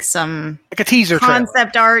was like a teaser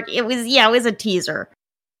concept trailer. art. It was a teaser.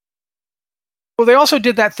 Well, they also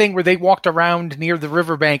did that thing where they walked around near the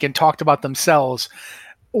riverbank and talked about themselves,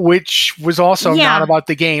 which was also not about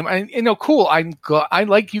the game. And cool. I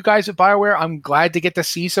like you guys at BioWare. I'm glad to get to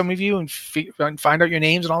see some of you and find out your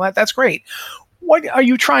names and all that. That's great. What are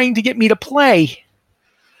you trying to get me to play?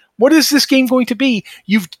 What is this game going to be?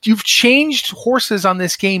 You've changed horses on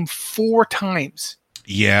this game 4 times.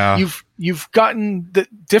 Yeah. You've gotten the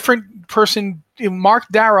different person. Mark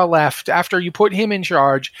Dara left after you put him in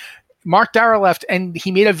charge. Mark Dara left, and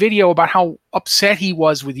he made a video about how upset he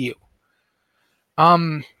was with you.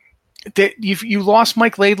 That you lost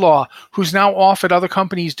Mike Laidlaw, who's now off at other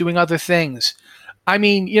companies doing other things. I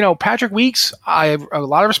mean, Patrick Weeks, I have a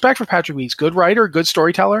lot of respect for Patrick Weeks. Good writer, good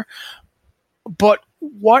storyteller. But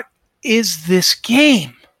what is this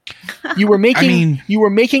game? You were making you were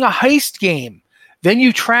making a heist game. Then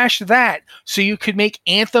you trashed that so you could make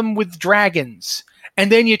Anthem with dragons.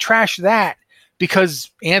 And then you trashed that because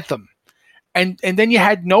Anthem. And then you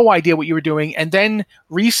had no idea what you were doing. And then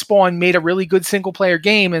Respawn made a really good single-player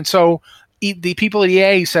game. And so the people at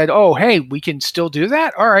EA said, oh, hey, we can still do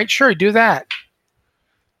that? All right, sure, do that.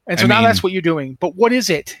 And so now that's what you're doing. But what is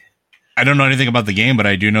it? I don't know anything about the game, but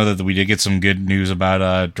I do know that we did get some good news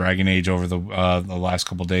about Dragon Age over the last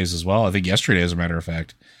couple of days as well. I think yesterday, as a matter of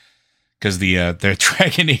fact. Because the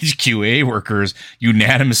Dragon Age QA workers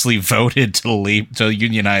unanimously voted to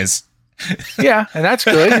unionize. Yeah, and that's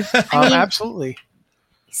good. Absolutely.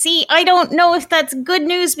 See, I don't know if that's good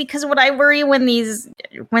news, because what I worry when these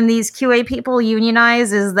QA people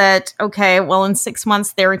unionize is that, okay, well, in 6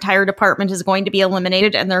 months, their entire department is going to be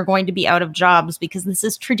eliminated and they're going to be out of jobs, because this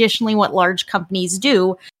is traditionally what large companies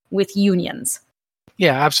do with unions.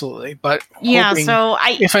 Yeah, absolutely. But so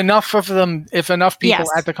if enough people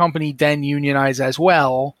at the company then unionize as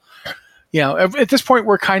well, at this point,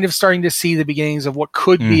 we're kind of starting to see the beginnings of what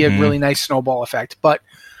could be a really nice snowball effect. But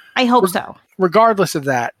I hope so. Regardless of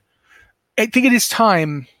that, I think it is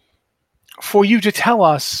time for you to tell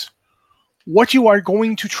us what you are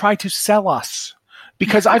going to try to sell us.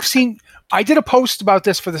 Because I did a post about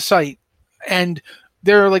this for the site, and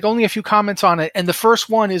there are only a few comments on it. And the first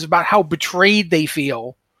one is about how betrayed they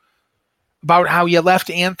feel about how you left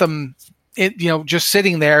Anthem, just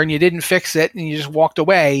sitting there and you didn't fix it and you just walked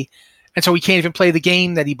away. And so he can't even play the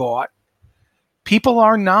game that he bought. People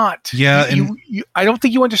are not. Yeah. I don't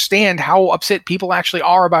think you understand how upset people actually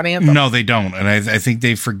are about Anthem. No, they don't. And I think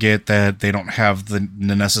they forget that they don't have the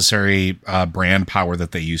necessary brand power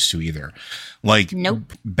that they used to either.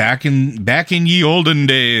 Nope. Back in ye olden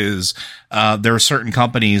days, there were certain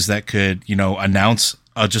companies that could, announce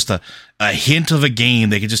just a hint of a game.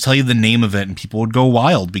 They could just tell you the name of it and people would go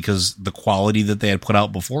wild because the quality that they had put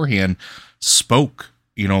out beforehand spoke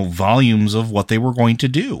volumes of what they were going to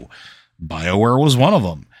do. BioWare was one of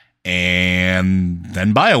them. And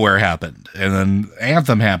then BioWare happened. And then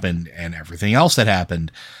Anthem happened. And everything else that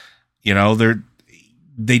happened. They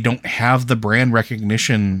don't have the brand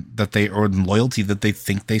recognition or loyalty that they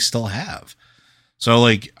think they still have. So,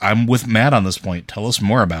 I'm with Matt on this point. Tell us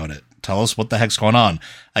more about it. Tell us what the heck's going on.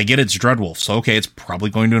 I get it's Dreadwolf. So, okay, it's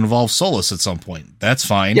probably going to involve Solus at some point. That's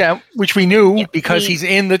fine. Yeah, which we knew because he's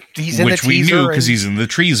in the teaser. Which we knew because he's in the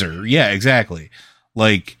teaser. Yeah, exactly.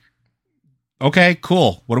 Okay,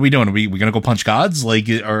 cool. What are we doing? Are we gonna go punch gods? Or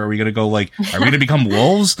are we gonna go are we gonna become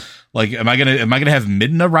wolves? Am I gonna have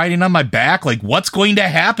Midna riding on my back? What's going to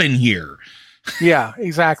happen here? Yeah,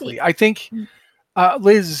 exactly. I think,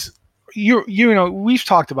 Liz, we've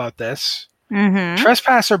talked about this. Mm-hmm.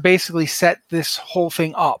 Trespasser basically set this whole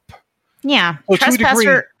thing up. Yeah. Well,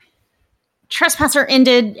 Trespasser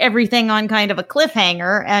ended everything on kind of a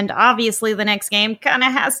cliffhanger, and obviously the next game kind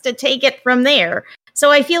of has to take it from there.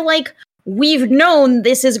 So I feel like we've known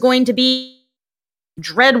this is going to be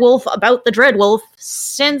Dreadwolf about the Dreadwolf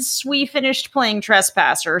since we finished playing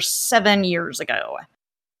Trespasser 7 years ago.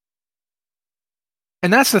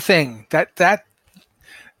 And that's the thing, that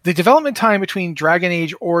the development time between Dragon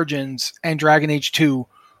Age Origins and Dragon Age 2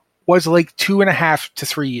 was 2.5 to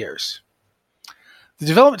 3 years. The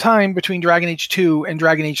development time between Dragon Age 2 and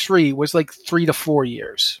Dragon Age 3 was 3 to 4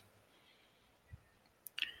 years.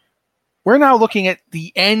 we're now looking at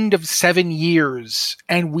the end of 7 years,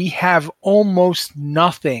 and we have almost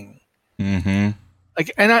nothing. Mm-hmm.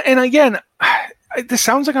 Like, and again, this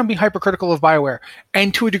sounds like I'm being hypercritical of BioWare,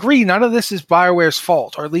 and to a degree, none of this is BioWare's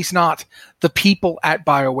fault, or at least not the people at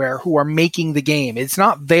BioWare who are making the game. It's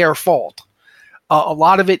not their fault. A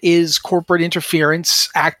lot of it is corporate interference.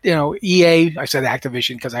 EA. I said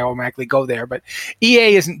Activision because I automatically go there, but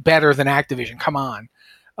EA isn't better than Activision. Come on.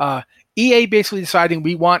 EA basically deciding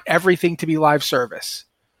we want everything to be live service.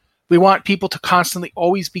 We want people to constantly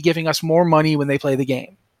always be giving us more money when they play the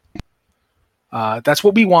game. That's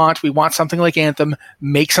what we want. We want something like Anthem.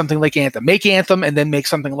 Make something like Anthem. Make Anthem and then make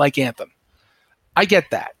something like Anthem. I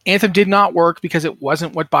get that. Anthem did not work because it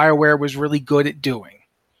wasn't what BioWare was really good at doing.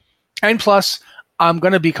 And plus, I'm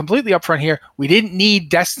going to be completely upfront here. We didn't need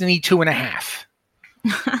Destiny 2.5.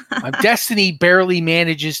 Destiny barely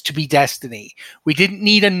manages to be Destiny. We didn't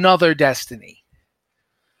need another Destiny.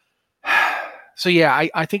 So yeah,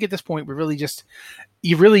 I think at this point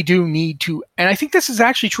you really do need to, and I think this is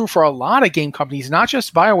actually true for a lot of game companies, not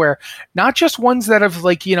just BioWare, not just ones that have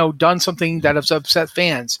done something that has upset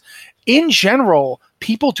fans. In general,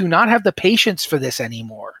 people do not have the patience for this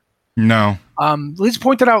anymore. No. Liz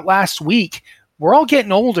pointed out last week, we're all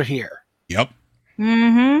getting older here. Yep.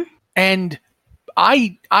 Mm-hmm. And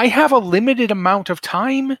I have a limited amount of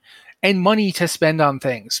time and money to spend on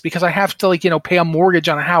things because I have to pay a mortgage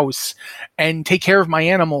on a house and take care of my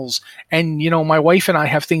animals. And, my wife and I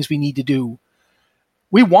have things we need to do.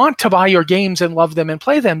 We want to buy your games and love them and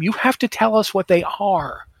play them. You have to tell us what they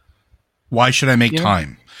are. Why should I make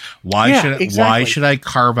time? Why should I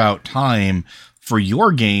carve out time for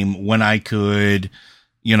your game when I could,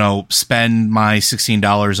 spend my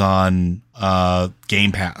 $16 on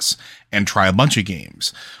Game Pass and try a bunch of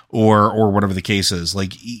games or whatever the case is?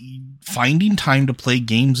 Like, finding time to play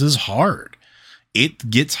games is hard. It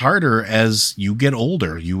gets harder as you get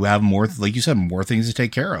older. You have more, like you said, more things to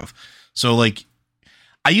take care of. So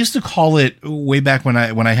I used to call it way back when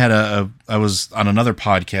I was on another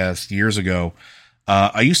podcast years ago.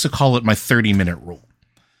 I used to call it my 30-minute rule.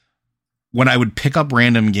 When I would pick up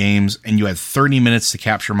random games and you had 30 minutes to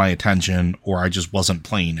capture my attention, or I just wasn't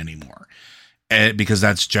playing anymore. Because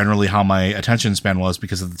that's generally how my attention span was,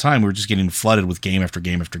 because at the time we were just getting flooded with game after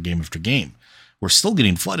game after game after game. We're still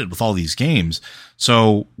getting flooded with all these games.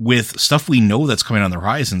 So with stuff we know that's coming on the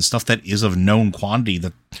horizon, stuff that is of known quantity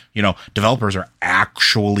that, developers are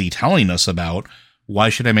actually telling us about, why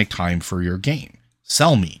should I make time for your game?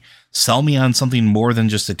 Sell me on something more than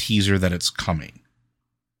just a teaser that it's coming.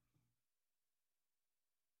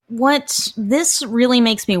 What this really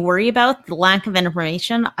makes me worry about, the lack of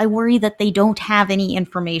information. I worry that they don't have any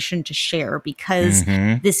information to share because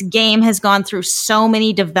this game has gone through so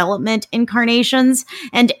many development incarnations,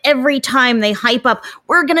 and every time they hype up,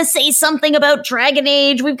 we're going to say something about Dragon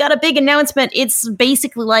Age, we've got a big announcement, it's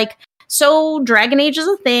basically like, so Dragon Age is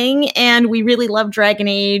a thing, and we really love Dragon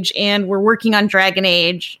Age, and we're working on Dragon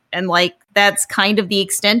Age, and that's kind of the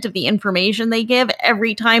extent of the information they give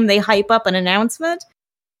every time they hype up an announcement.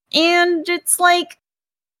 And it's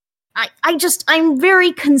I'm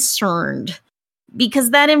very concerned because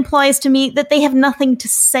that implies to me that they have nothing to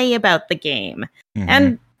say about the game. Mm-hmm.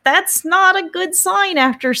 And that's not a good sign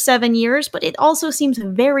after 7 years, but it also seems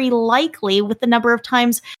very likely with the number of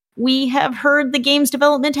times we have heard the game's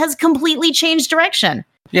development has completely changed direction.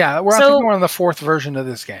 Yeah, we're on the fourth version of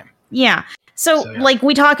this game. Yeah. So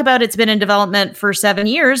we talk about it's been in development for 7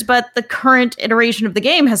 years, but the current iteration of the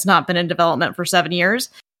game has not been in development for 7 years.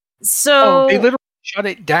 So they literally shut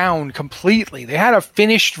it down completely. They had a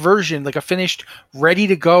finished version, a finished, ready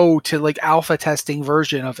to go to alpha testing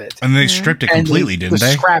version of it. And they stripped it completely, didn't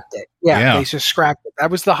they? Scrapped it. Yeah, they just scrapped it.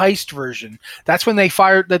 That was the heist version. That's when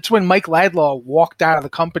that's when Mike Laidlaw walked out of the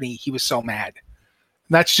company. He was so mad.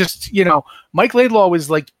 And that's just, Mike Laidlaw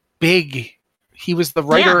was big. He was the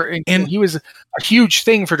writer, and he was a huge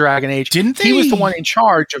thing for Dragon Age. He was the one in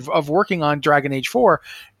charge of working on Dragon Age 4,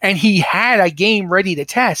 and he had a game ready to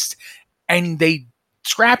test, and they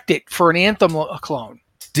scrapped it for an Anthem clone.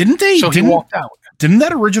 Didn't they? So he walked out. Didn't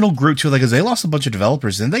that original group, too, because they lost a bunch of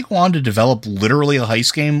developers, didn't they go on to develop literally a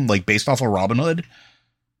heist game, based off of Robin Hood?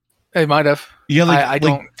 They might have. Yeah, I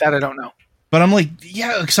don't know. But I'm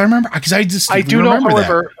because I remember, because I do know,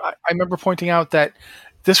 however, I remember pointing out that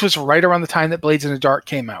this was right around the time that Blades in the Dark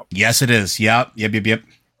came out. Yes, it is. Yep.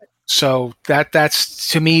 So that's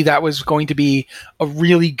to me, that was going to be a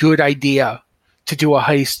really good idea to do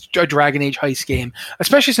a Dragon Age heist game,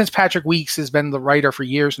 especially since Patrick Weeks has been the writer for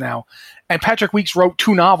years now. And Patrick Weeks wrote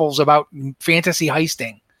 2 novels about fantasy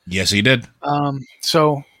heisting. Yes, he did.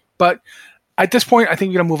 But At this point, I think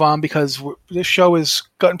we're going to move on because this show has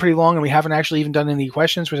gotten pretty long and we haven't actually even done any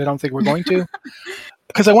questions, which I don't think we're going to.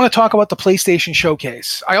 Because I want to talk about the PlayStation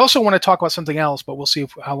Showcase. I also want to talk about something else, but we'll see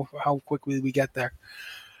how quickly we get there.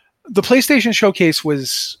 The PlayStation Showcase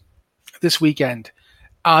was this weekend.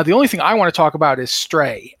 The only thing I want to talk about is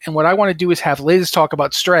Stray. And what I want to do is have Liz talk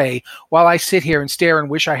about Stray while I sit here and stare and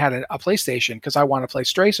wish I had a PlayStation because I want to play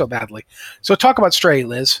Stray so badly. So talk about Stray,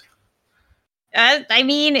 Liz. I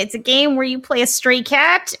mean, it's a game where you play a stray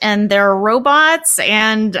cat and there are robots,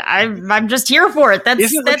 and I'm just here for it.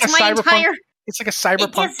 That's my entire. It's like a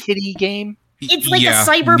cyberpunk kitty game. It's like a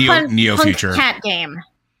cyberpunk cat game.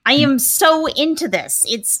 I am so into this.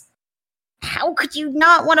 How could you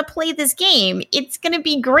not want to play this game? It's going to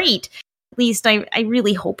be great. At least I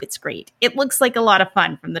really hope it's great. It looks like a lot of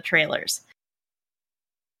fun from the trailers.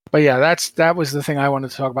 But yeah, that was the thing I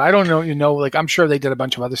wanted to talk about. I don't know, like I'm sure they did a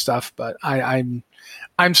bunch of other stuff, but I'm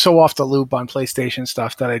so off the loop on PlayStation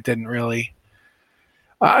stuff that I didn't really.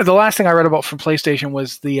 The last thing I read about from PlayStation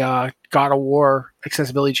was the God of War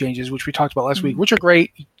accessibility changes, which we talked about last week, which are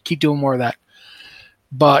great. Keep doing more of that.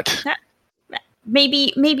 But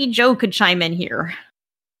maybe Joe could chime in here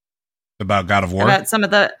about God of War, about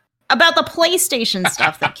the PlayStation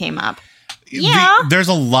stuff that came up. Yeah, there's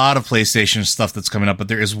a lot of PlayStation stuff that's coming up, but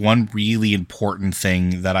there is one really important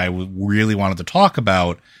thing that I really wanted to talk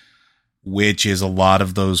about, which is a lot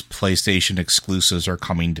of those PlayStation exclusives are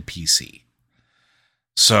coming to PC.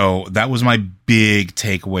 So that was my big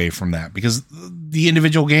takeaway from that, because the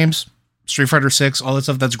individual games, Street Fighter 6, all that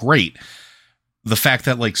stuff, that's great. The fact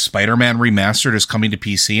that like Spider-Man Remastered is coming to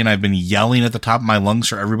PC and I've been yelling at the top of my lungs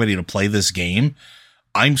for everybody to play this game,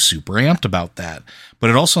 I'm super amped about that. But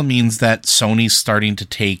it also means that Sony's starting to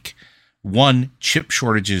take, one, chip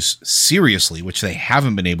shortages seriously, which they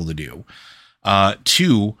haven't been able to do.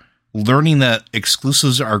 Two, learning that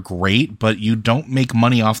exclusives are great, but you don't make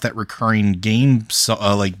money off that recurring game,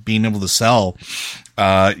 like being able to sell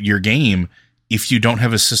your game if you don't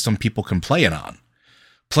have a system people can play it on.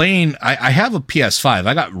 I have a PS5.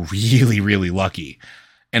 I got really, really lucky.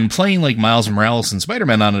 And playing like Miles Morales and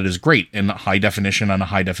Spider-Man on it is great in high definition on a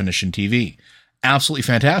high definition TV. Absolutely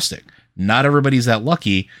fantastic. Not everybody's that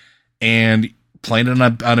lucky. And playing it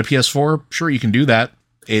on a PS4, sure, you can do that.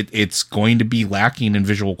 It's going to be lacking in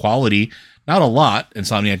visual quality. Not a lot.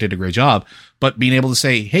 Insomniac did a great job. But being able to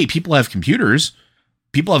say, hey, people have computers.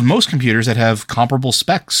 People have most computers that have comparable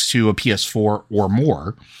specs to a PS4 or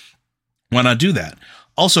more. Why not do that?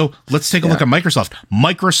 Also, let's take a look at Microsoft.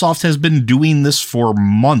 Microsoft has been doing this for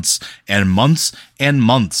months and months and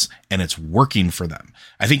months, and it's working for them.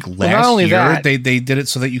 I think last year they did it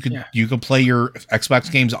so that you could play your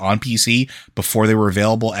Xbox games on PC before they were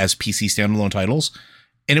available as PC standalone titles,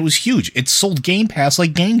 and it was huge. It sold Game Pass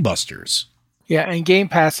like gangbusters. Yeah, and Game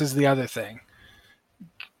Pass is the other thing.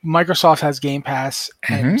 Microsoft has Game Pass,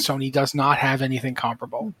 and Sony does not have anything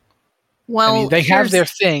comparable. Well, I mean, they have their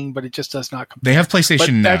thing, but it just does not compare. They have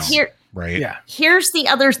PlayStation now, right? Yeah. Here's the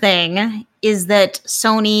other thing: is that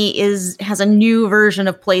Sony has a new version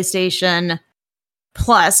of PlayStation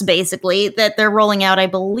Plus, basically, that they're rolling out, I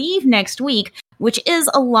believe, next week, which is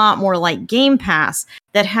a lot more like Game Pass.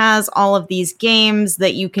 That has all of these games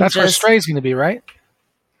that you can. That's where Stray's going to be, right?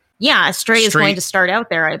 Yeah, Stray is going to start out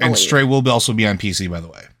there, I believe. And Stray will also be on PC, by the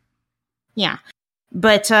way. Yeah,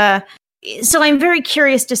 but. So I'm very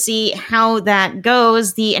curious to see how that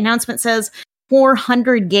goes. The announcement says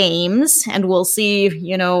 400 games, and we'll see,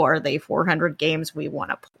 are they 400 games we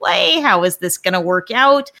want to play? How is this going to work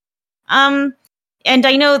out? And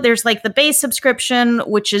I know there's like the base subscription,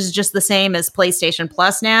 which is just the same as PlayStation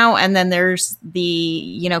Plus now. And then there's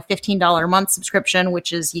the, $15 a month subscription,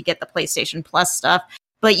 which is you get the PlayStation Plus stuff,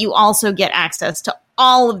 but you also get access to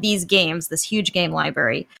all of these games, this huge game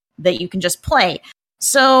library that you can just play.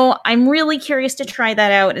 So I'm really curious to try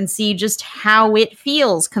that out and see just how it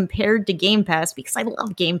feels compared to Game Pass, because I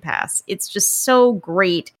love Game Pass. It's just so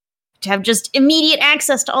great to have just immediate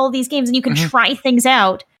access to all of these games, and you can try things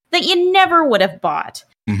out that you never would have bought.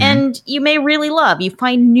 And you may really love. You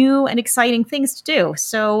find new and exciting things to do.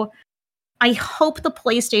 So I hope the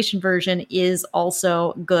PlayStation version is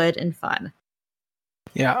also good and fun.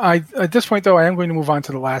 Yeah, at this point, though, I am going to move on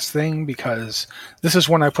to the last thing, because this is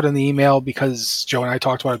one I put in the email because Joe and I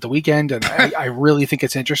talked about it the weekend, and I really think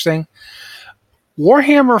it's interesting.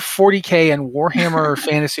 Warhammer 40K and Warhammer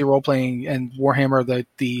Fantasy Role-Playing and Warhammer,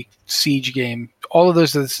 the Siege game, all of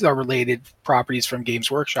those are related properties from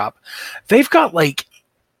Games Workshop. They've got like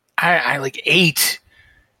 8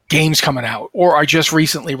 games coming out or are just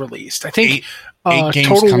recently released. I think eight games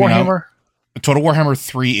Total coming Warhammer. Out. Total Warhammer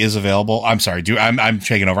 3 is available. I'm sorry, I'm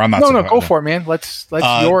taking over. I'm not. No, go for it, man. Let's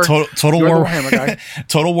Total War Warhammer guy.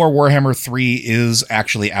 Total War Warhammer 3 is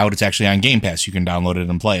actually out. It's actually on Game Pass. You can download it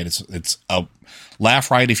and play it. It's a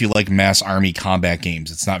laugh ride if you like mass army combat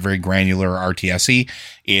games. It's not very granular or RTS-y.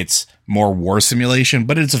 It's more war simulation,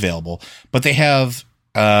 but it's available. But they have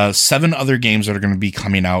 7 other games that are going to be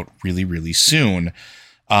coming out really, really soon.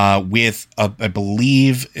 With, I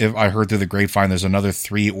believe, if I heard through the grapevine, there's another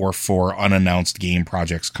 3 or 4 unannounced game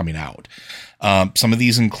projects coming out. Some of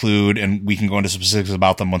these include, and we can go into specifics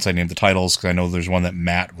about them once I name the titles, because I know there's one that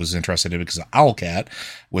Matt was interested in because of Owlcat,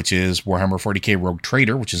 which is Warhammer 40k Rogue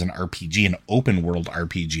Trader, which is an RPG, an open world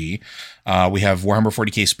RPG. We have Warhammer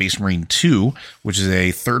 40k Space Marine 2, which is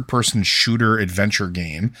a third-person shooter adventure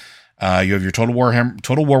game. You have your Total War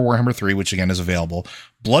Warhammer 3, which again is available.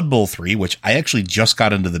 Blood Bowl 3, which I actually just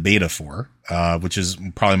got into the beta for, which is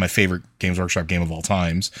probably my favorite Games Workshop game of all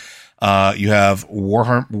times. You have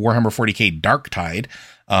Warhammer 40k Dark Tide,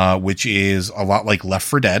 which is a lot like Left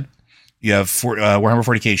 4 Dead. You have Warhammer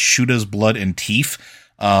 40k Shoota's Blood and Teeth,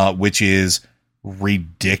 which is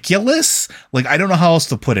ridiculous. Like, I don't know how else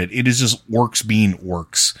to put it. It is just orcs being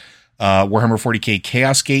orcs. Warhammer 40k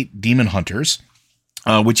Chaos Gate Demon Hunters,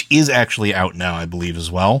 which is actually out now, I believe,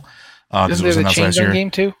 as well. Isn't there the chain gun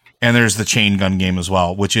game too? And there's the chain gun game as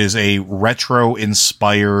well, which is a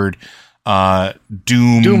retro-inspired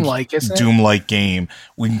Doom-like game,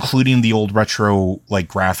 including the old retro like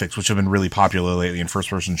graphics, which have been really popular lately in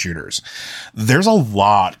first-person shooters. There's a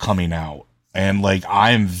lot coming out, and like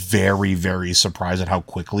I'm very, very surprised at how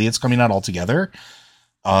quickly it's coming out altogether.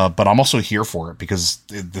 But I'm also here for it because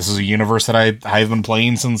this is a universe that I've been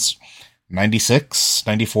playing since 96,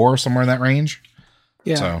 94, somewhere in that range.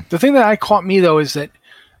 Yeah. So. The thing that caught me though is that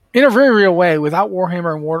in a very real way, without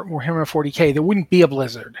Warhammer and Warhammer 40k, there wouldn't be a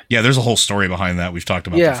Blizzard. Yeah, there's a whole story behind that we've talked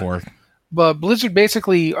about before. But Blizzard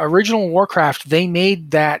basically, original Warcraft, they made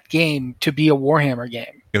that game to be a Warhammer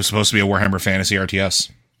game. It was supposed to be a Warhammer Fantasy RTS.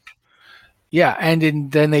 Yeah,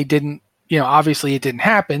 and then they didn't, obviously it didn't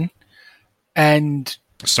happen. And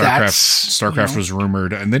StarCraft was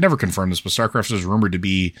rumored, and they never confirmed this, but StarCraft was rumored to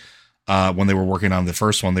be, when they were working on the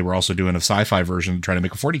first one, they were also doing a sci-fi version trying to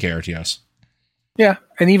make a 40k RTS. Yeah,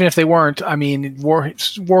 and even if they weren't, I mean,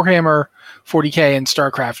 Warhammer 40k and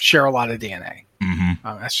StarCraft share a lot of DNA.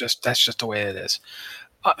 Mm-hmm. That's just the way it is.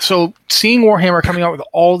 So seeing Warhammer coming out with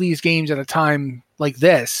all these games at a time like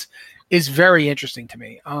this is very interesting to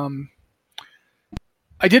me. I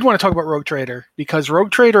did want to talk about Rogue Trader because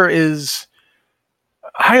Rogue Trader is...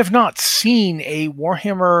 I have not seen a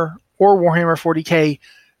Warhammer or Warhammer 40k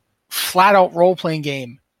flat-out role-playing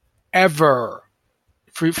game ever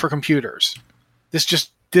for computers. This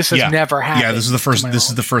has never happened. Yeah, this is the first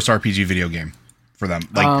RPG video game for them,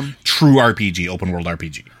 like true RPG, open world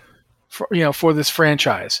RPG. For this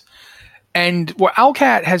franchise. And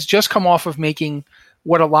Owlcat has just come off of making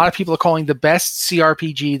what a lot of people are calling the best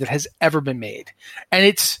CRPG that has ever been made. And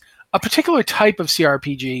it's a particular type of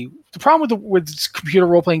CRPG. The problem with computer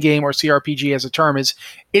role-playing game or CRPG as a term is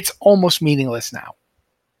it's almost meaningless now.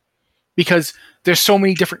 Because there's so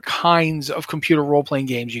many different kinds of computer role-playing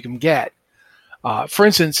games you can get. For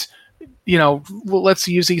instance, let's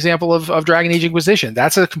use the example of Dragon Age Inquisition.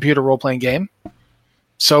 That's a computer role-playing game.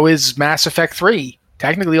 So is Mass Effect 3,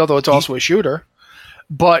 technically, although it's also a shooter.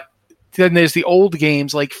 But then there's the old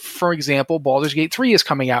games, like, for example, Baldur's Gate 3 is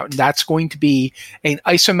coming out, and that's going to be an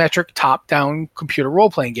isometric top-down computer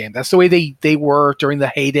role-playing game. That's the way they were during the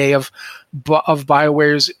heyday of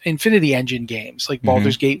BioWare's Infinity Engine games, like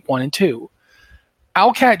Baldur's Gate 1 and 2.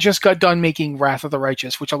 Owlcat just got done making Wrath of the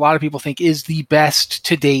Righteous, which a lot of people think is the best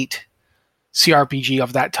to-date CRPG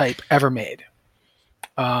of that type ever made.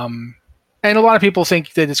 And a lot of people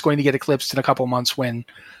think that it's going to get eclipsed in a couple months when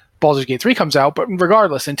Baldur's Gate 3 comes out, but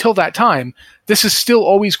regardless, until that time, this is still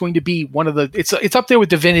always going to be one of the... It's up there with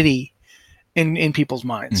Divinity in people's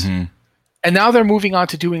minds. Mm-hmm. And now they're moving on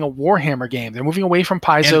to doing a Warhammer game. They're moving away from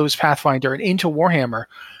Paizo's Pathfinder and into Warhammer.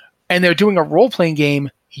 And they're doing a role-playing game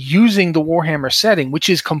using the Warhammer setting, which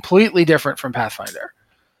is completely different from Pathfinder.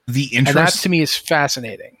 And that, to me, is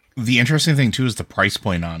fascinating. The interesting thing, too, is the price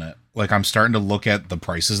point on it. Like, I'm starting to look at the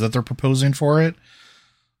prices that they're proposing for it.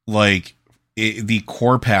 Like, the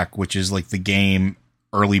core pack, which is, like, the game,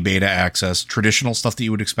 early beta access, traditional stuff that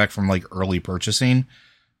you would expect from, like, early purchasing,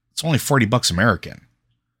 it's only $40 American.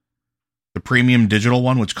 The premium digital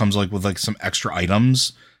one, which comes, like, with, like, some extra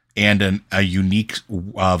items and a unique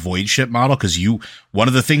void ship model, because one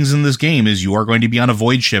of the things in this game is you are going to be on a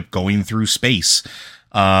void ship going through space.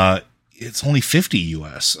 it's only 50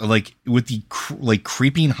 US. Like with the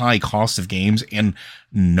creeping high cost of games and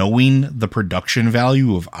knowing the production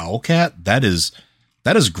value of Owlcat, that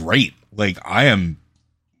is great. Like I am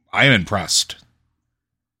impressed.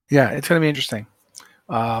 Yeah, it's going to be interesting.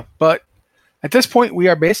 But at this point, we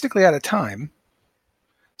are basically out of time.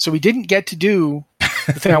 So we didn't get to do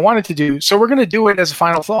the thing I wanted to do. So we're going to do it as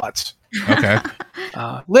final thoughts. Okay.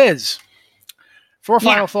 Liz, for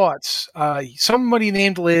final thoughts. Somebody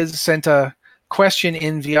named Liz sent a question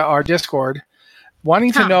in via our Discord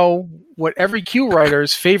wanting to know what every Q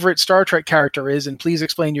writer's favorite Star Trek character is, and please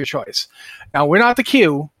explain your choice. Now, we're not the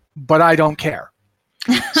Q, but I don't care.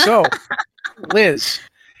 So, Liz,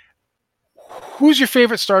 who's your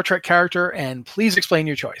favorite Star Trek character, and please explain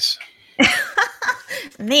your choice.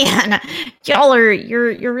 Man,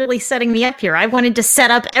 you're really setting me up here. I wanted to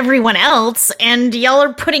set up everyone else, and y'all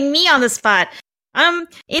are putting me on the spot.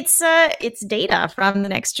 It's Data from The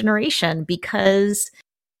Next Generation, because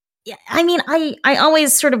I mean, I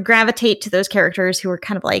always sort of gravitate to those characters who are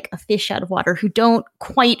kind of like a fish out of water, who don't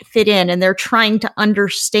quite fit in, and they're trying to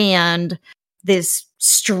understand this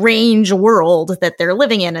strange world that they're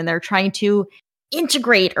living in, and they're trying to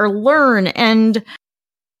integrate or learn. And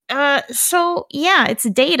so yeah, it's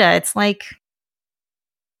Data. It's like,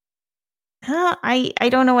 I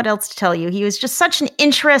don't know what else to tell you. He was just such an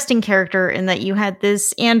interesting character in that you had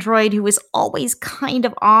this android who was always kind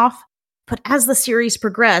of off, but as the series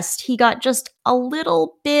progressed, he got just a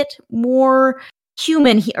little bit more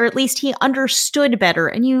human, or at least he understood better.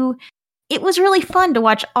 And it was really fun to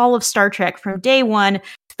watch all of Star Trek from day one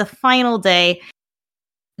to the final day.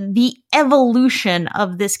 The evolution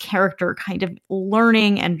of this character kind of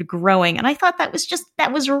learning and growing. And I thought that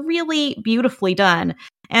was really beautifully done.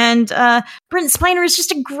 And Brent Spiner is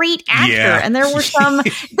just a great actor. Yeah. And there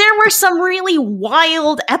were some really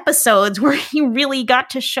wild episodes where he really got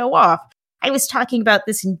to show off. I was talking about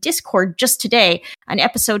this in Discord just today, an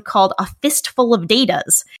episode called A Fistful of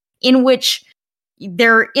Datas, in which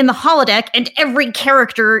they're in the holodeck and every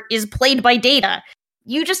character is played by Data.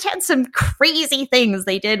 You just had some crazy things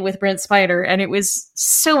they did with Brent Spiner, and it was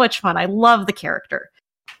so much fun. I love the character.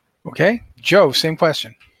 Okay. Joe, same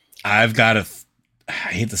question. I've got I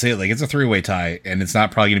hate to say it, like it's a three-way tie, and it's not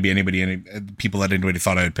probably going to be any people that anybody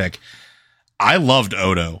thought I would pick. I loved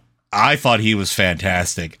Odo. I thought he was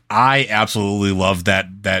fantastic. I absolutely loved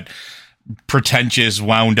that pretentious,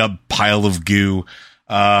 wound up pile of goo.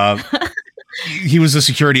 He was a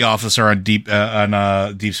security officer on Deep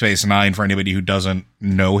Space Nine for anybody who doesn't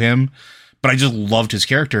know him, but I just loved his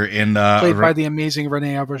character. And played by the amazing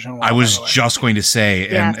Renee Auberjonois. I was just going to say,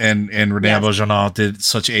 and Renee Auberjonois did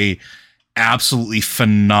such a absolutely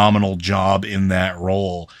phenomenal job in that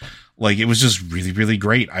role. Like, it was just really, really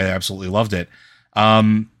great. I absolutely loved it.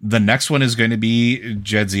 The next one is going to be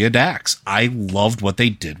Jadzia Dax. I loved what they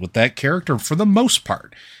did with that character for the most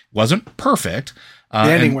part. It wasn't perfect. The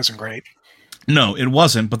ending wasn't great. No, it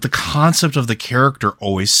wasn't, but the concept of the character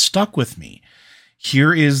always stuck with me.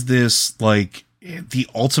 Here is this, like, the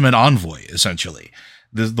ultimate envoy, essentially.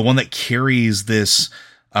 The one that carries this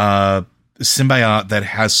symbiote that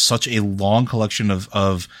has such a long collection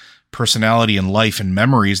of personality and life and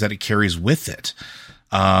memories that it carries with it.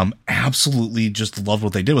 Absolutely just loved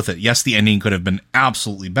what they did with it. Yes, the ending could have been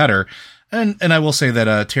absolutely better. And I will say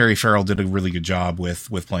that Terry Farrell did a really good job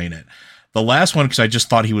with playing it. The last one, because I just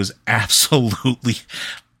thought he was absolutely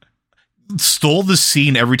stole the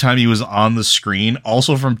scene every time he was on the screen.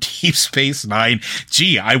 Also from Deep Space Nine.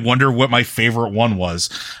 Gee, I wonder what my favorite one was.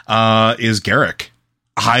 Is Garrick.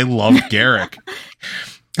 I love Garrick.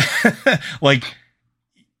 Like,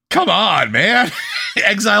 come on, man.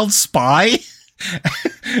 Exiled spy.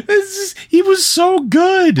 He was so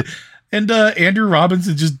good. And Andrew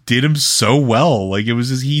Robinson just did him so well. Like, it was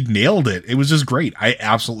just, he nailed it. It was just great. I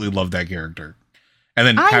absolutely loved that character. And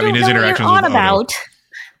then having his interactions with Odo.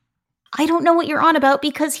 I don't know what you're on about,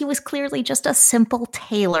 because he was clearly just a simple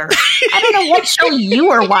tailor. I don't know what show you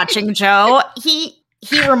were watching, Joe. He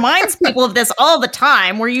reminds people of this all the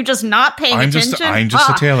time. Were you just not paying attention? I'm just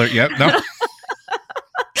a tailor. Yep. No.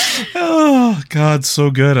 Oh, God,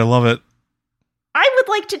 so good. I love it. I would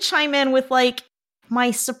like to chime in with, like,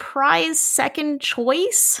 my surprise second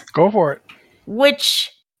choice. Go for it. Which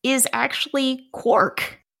is actually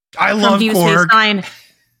Quark. I love Quark.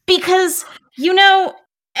 Because,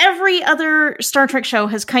 every other Star Trek show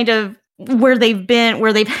has kind of, where they've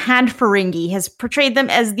had Ferengi, has portrayed them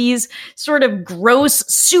as these sort of gross,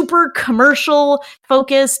 super commercial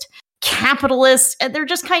focused capitalists. And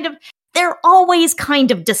they're always kind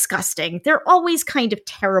of disgusting. They're always kind of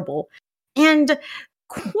terrible. And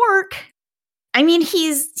Quark I mean,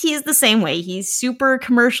 he's the same way. He's super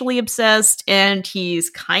commercially obsessed, and he's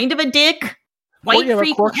kind of a dick. Quite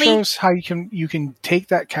frequently. Quark shows how you can take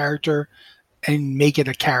that character and make it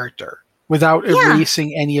a character without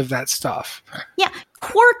erasing any of that stuff. Yeah,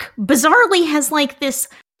 Quark bizarrely has like this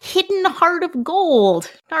hidden heart of gold,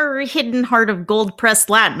 or hidden heart of gold pressed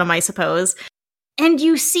latinum, I suppose. And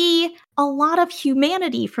you see a lot of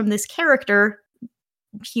humanity from this character.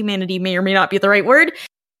 Humanity may or may not be the right word.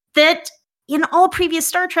 That in all previous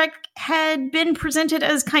Star Trek had been presented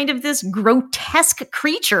as kind of this grotesque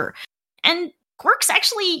creature. And Quark's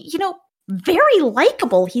actually, very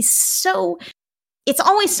likable. It's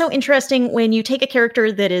always so interesting when you take a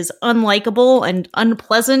character that is unlikable and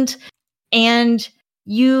unpleasant and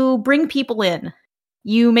you bring people in.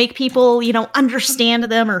 You make people, understand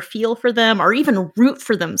them or feel for them or even root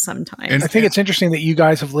for them sometimes. And I think it's interesting that you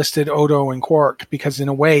guys have listed Odo and Quark because in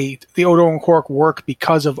a way, the Odo and Quark work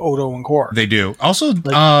because of Odo and Quark. They do. Also,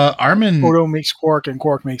 Armin... Odo makes Quark and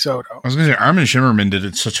Quark makes Odo. I was going to say, Armin Shimmerman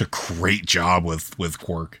did such a great job with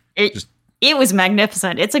Quark. It was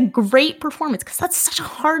magnificent. It's a great performance because that's such a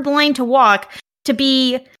hard line to walk to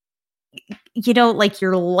be... like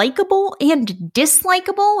you're likable and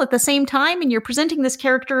dislikable at the same time, and you're presenting this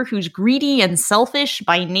character who's greedy and selfish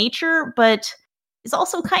by nature, but is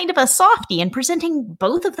also kind of a softie, and presenting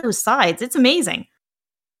both of those sides. It's amazing.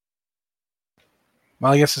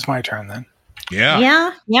 Well, I guess it's my turn then.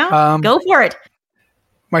 Yeah. Go for it.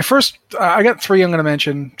 My first, I got 3 I'm going to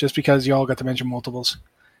mention just because y'all got to mention multiples.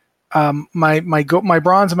 My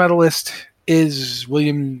bronze medalist is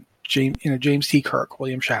James T. Kirk,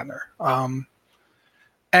 William Shatner.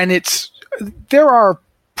 And there are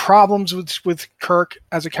problems with Kirk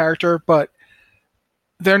as a character, but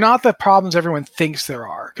they're not the problems everyone thinks there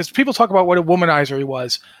are. Because people talk about what a womanizer he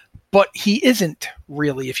was, but he isn't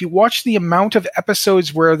really. If you watch the amount of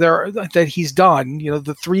episodes that he's done,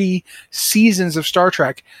 the 3 seasons of Star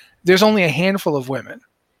Trek, there's only a handful of women.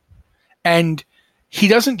 And he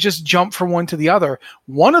doesn't just jump from one to the other.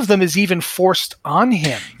 One of them is even forced on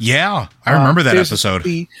him. Yeah, I remember that episode.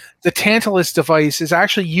 The Tantalus device is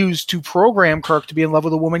actually used to program Kirk to be in love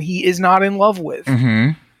with a woman he is not in love with.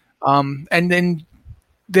 Mm-hmm. And then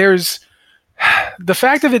there's the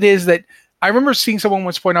fact of it is that I remember seeing someone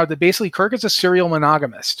once point out that basically Kirk is a serial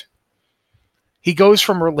monogamist. He goes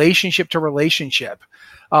from relationship to relationship.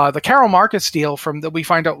 The Carol Marcus deal that we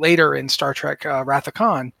find out later in Star Trek Wrath of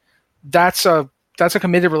Khan, that's a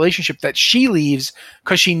committed relationship that she leaves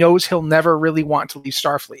because she knows he'll never really want to leave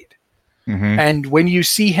Starfleet. Mm-hmm. And when you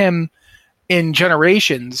see him in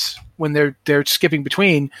Generations, when they're skipping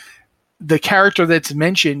between, the character that's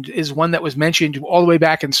mentioned is one that was mentioned all the way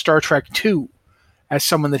back in Star Trek II as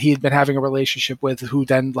someone that he had been having a relationship with who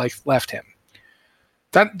then left him.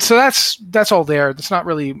 That's all there. That's not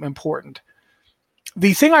really important.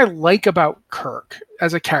 The thing I like about Kirk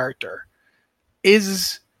as a character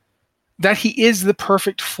is that he is the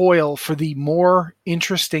perfect foil for the more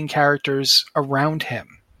interesting characters around him.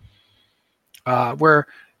 Where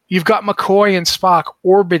you've got McCoy and Spock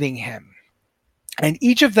orbiting him. And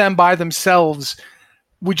each of them by themselves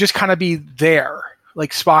would just kind of be there.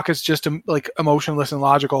 Like Spock is just emotionless and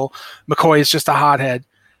logical. McCoy is just a hothead.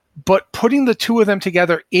 But putting the 2 of them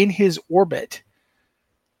together in his orbit,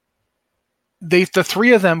 the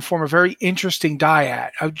 3 of them form a very interesting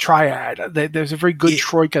triad. There's a very good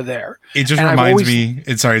troika there. It just reminds me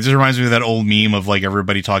of that old meme of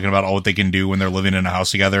everybody talking about all what they can do when they're living in a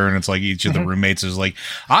house together, and it's each of the roommates is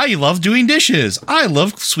I love doing dishes, I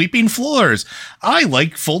love sweeping floors, I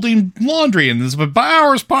like folding laundry, and this, but by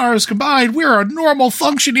our powers combined, we're a normal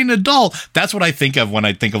functioning adult. That's what I think of when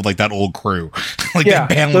I think of that old crew. They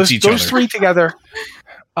balance each other. Those 3 together,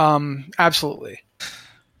 absolutely.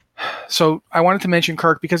 So I wanted to mention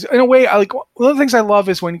Kirk because in a way, one of the things I love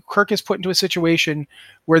is when Kirk is put into a situation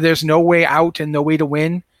where there's no way out and no way to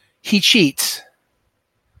win, he cheats,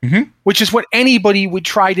 which is what anybody would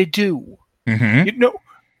try to do. Mm-hmm.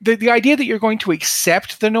 The idea that you're going to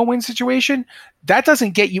accept the no-win situation, that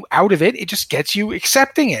doesn't get you out of it. It just gets you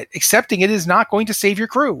accepting it. Accepting it is not going to save your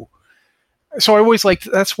crew. So I always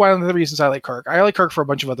that's one of the reasons I like Kirk. I like Kirk for a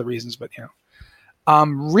bunch of other reasons, but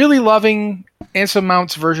really loving Anson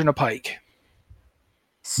Mount's version of Pike.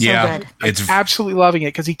 So good. It's absolutely loving it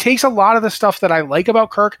because he takes a lot of the stuff that I like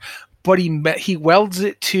about Kirk, but he welds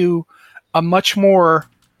it to a much more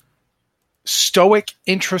stoic,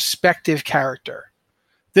 introspective character.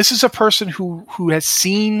 This is a person who has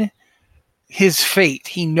seen his fate.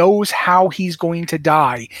 He knows how he's going to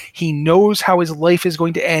die. He knows how his life is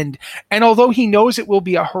going to end. And although he knows it will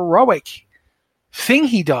be a heroic thing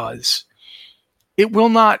he does, it will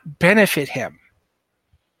not benefit him.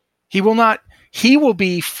 He will not he will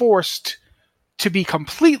be forced to be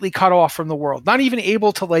completely cut off from the world, not even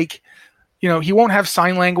able to, like, you know, he won't have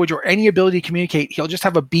sign language or any ability to communicate. He'll just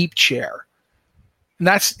have a beep chair.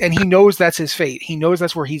 And he knows that's his fate. He knows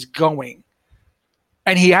that's where he's going.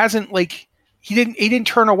 And he hasn't, like, he didn't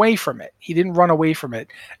turn away from it. He didn't run away from it.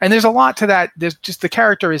 And there's a lot to that. There's just, the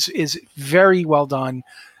character is very well done.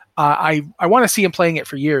 I want to see him playing it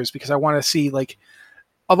for years, because I want to see, like,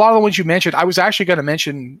 a lot of the ones you mentioned. I was actually going to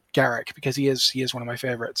mention Garrick, because he is one of my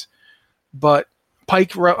favorites. But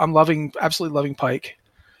Pike, I'm absolutely loving Pike.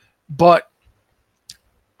 But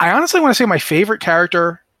I honestly want to say my favorite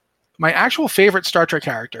character, my actual favorite Star Trek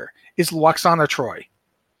character, is Lwaxana Troi.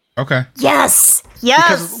 Okay. Yes.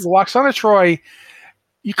 Because Lwaxana Troi,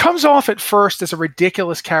 he comes off at first as a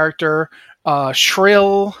ridiculous character,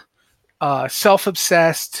 shrill,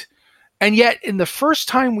 self-obsessed, and yet in the first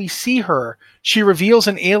time we see her, she reveals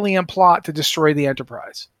an alien plot to destroy the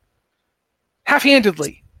Enterprise.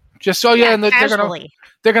 Half-handedly. Just so and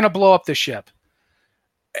they're gonna blow up the ship.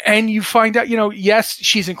 And you find out, you know, yes,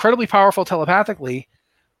 she's incredibly powerful telepathically,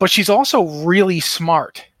 but she's also really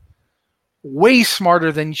smart. Way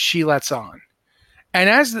smarter than she lets on. And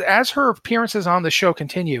as her appearances on the show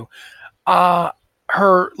continue,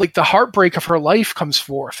 her, like, the heartbreak of her life comes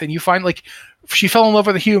forth, and you find, like, she fell in love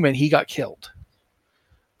with a human, he got killed.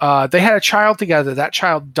 They had a child together, that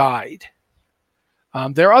child died.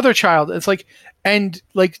 Their other child, it's like, and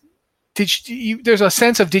like, there's a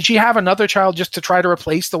sense of, did she have another child just to try to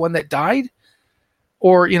replace the one that died?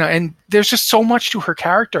 Or, you know, and there's just so much to her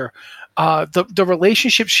character. The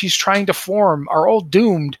relationships she's trying to form are all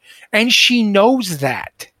doomed, and she knows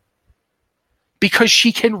that because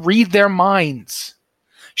she can read their minds.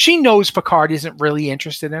 She knows Picard isn't really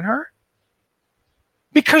interested in her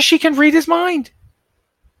because she can read his mind.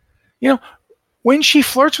 You know, when she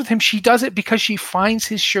flirts with him, she does it because she finds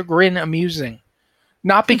his chagrin amusing,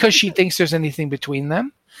 not because she thinks there's anything between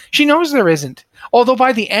them. She knows there isn't. Although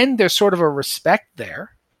by the end, there's sort of a respect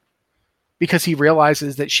there, because he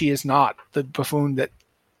realizes that she is not the buffoon that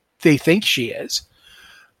they think she is.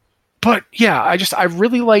 But yeah, I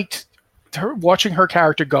really liked her, watching her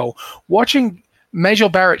character go, watching Majel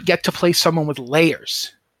Barrett get to play someone with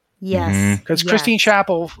layers. Yes. Because Christine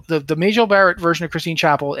Chapel, the Majel Barrett version of Christine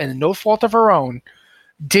Chapel, and no fault of her own,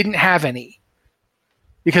 didn't have any,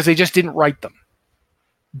 because they just didn't write them.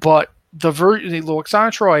 But the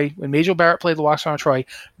Lwaxana Troi, when Majel Barrett played Lwaxana Troi,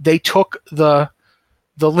 they took the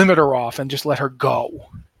limiter off and just let her go,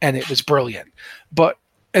 and it was brilliant. But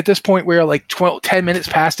at this point, we're like 10 minutes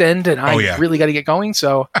past end, and I really got to get going.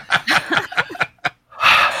 So,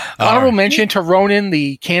 honorable mention to Ronan,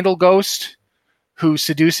 the candle ghost, who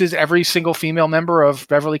seduces every single female member of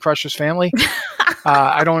Beverly Crusher's family.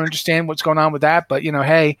 I don't understand what's going on with that, but, you know,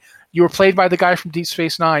 hey, you were played by the guy from Deep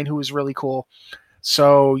Space Nine, who was really cool.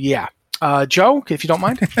 So, yeah. Joe, if you don't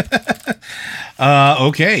mind.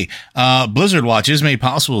 Okay. Blizzard Watch is made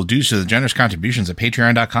possible due to the generous contributions at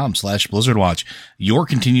patreon.com/BlizzardWatch. Your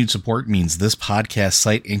continued support means this podcast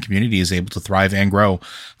site and community is able to thrive and grow.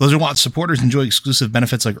 Blizzard Watch supporters enjoy exclusive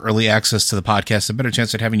benefits like early access to the podcast, a better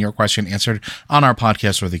chance at having your question answered on our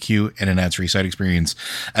podcast or the queue, and an ad-free site experience.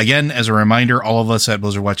 Again, as a reminder, all of us at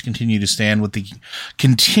Blizzard Watch continue to stand with the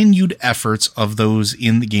continued efforts of those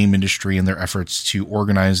in the game industry and their efforts to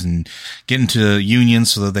organize and get into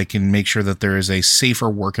unions so that they can make sure that there is a safer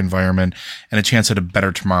work environment and a chance at a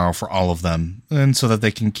better tomorrow for all of them, and so that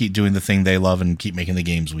they can keep doing the thing they love and keep making the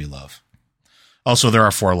games we love. Also, there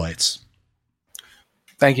are 4 lights.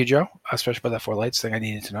 Thank you, Joe, especially about that 4 lights thing. I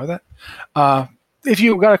needed to know that. If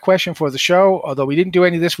you've got a question for the show, although we didn't do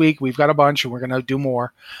any this week, we've got a bunch and we're going to do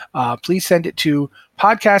more. Please send it to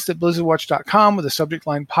podcast@blizzardwatch.com with the subject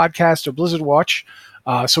line podcast or Blizzard Watch.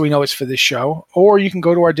 So we know it's for this show. Or you can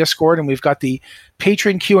go to our Discord, and we've got the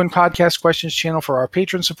Patron Q and Podcast Questions channel for our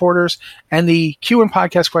patron supporters, and the Q and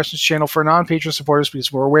Podcast Questions channel for non-patron supporters,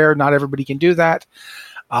 because we're aware not everybody can do that.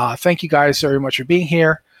 Thank you guys very much for being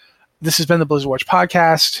here. This has been the Blizzard Watch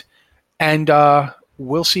Podcast, and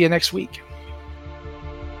we'll see you next week.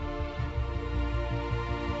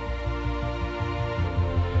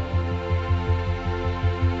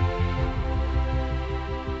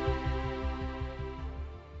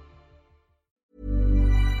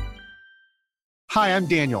 Hi, I'm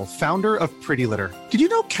Daniel, founder of Pretty Litter. Did you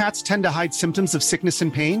know cats tend to hide symptoms of sickness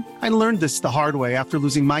and pain? I learned this the hard way after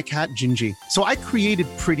losing my cat, Gingy. So I created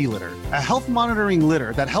Pretty Litter, a health monitoring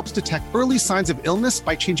litter that helps detect early signs of illness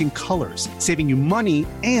by changing colors, saving you money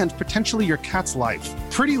and potentially your cat's life.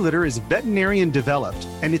 Pretty Litter is veterinarian developed,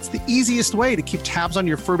 and it's the easiest way to keep tabs on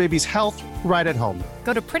your fur baby's health right at home.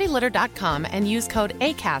 Go to prettylitter.com and use code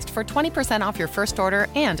ACAST for 20% off your first order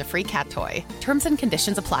and a free cat toy. Terms and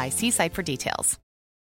conditions apply. See site for details.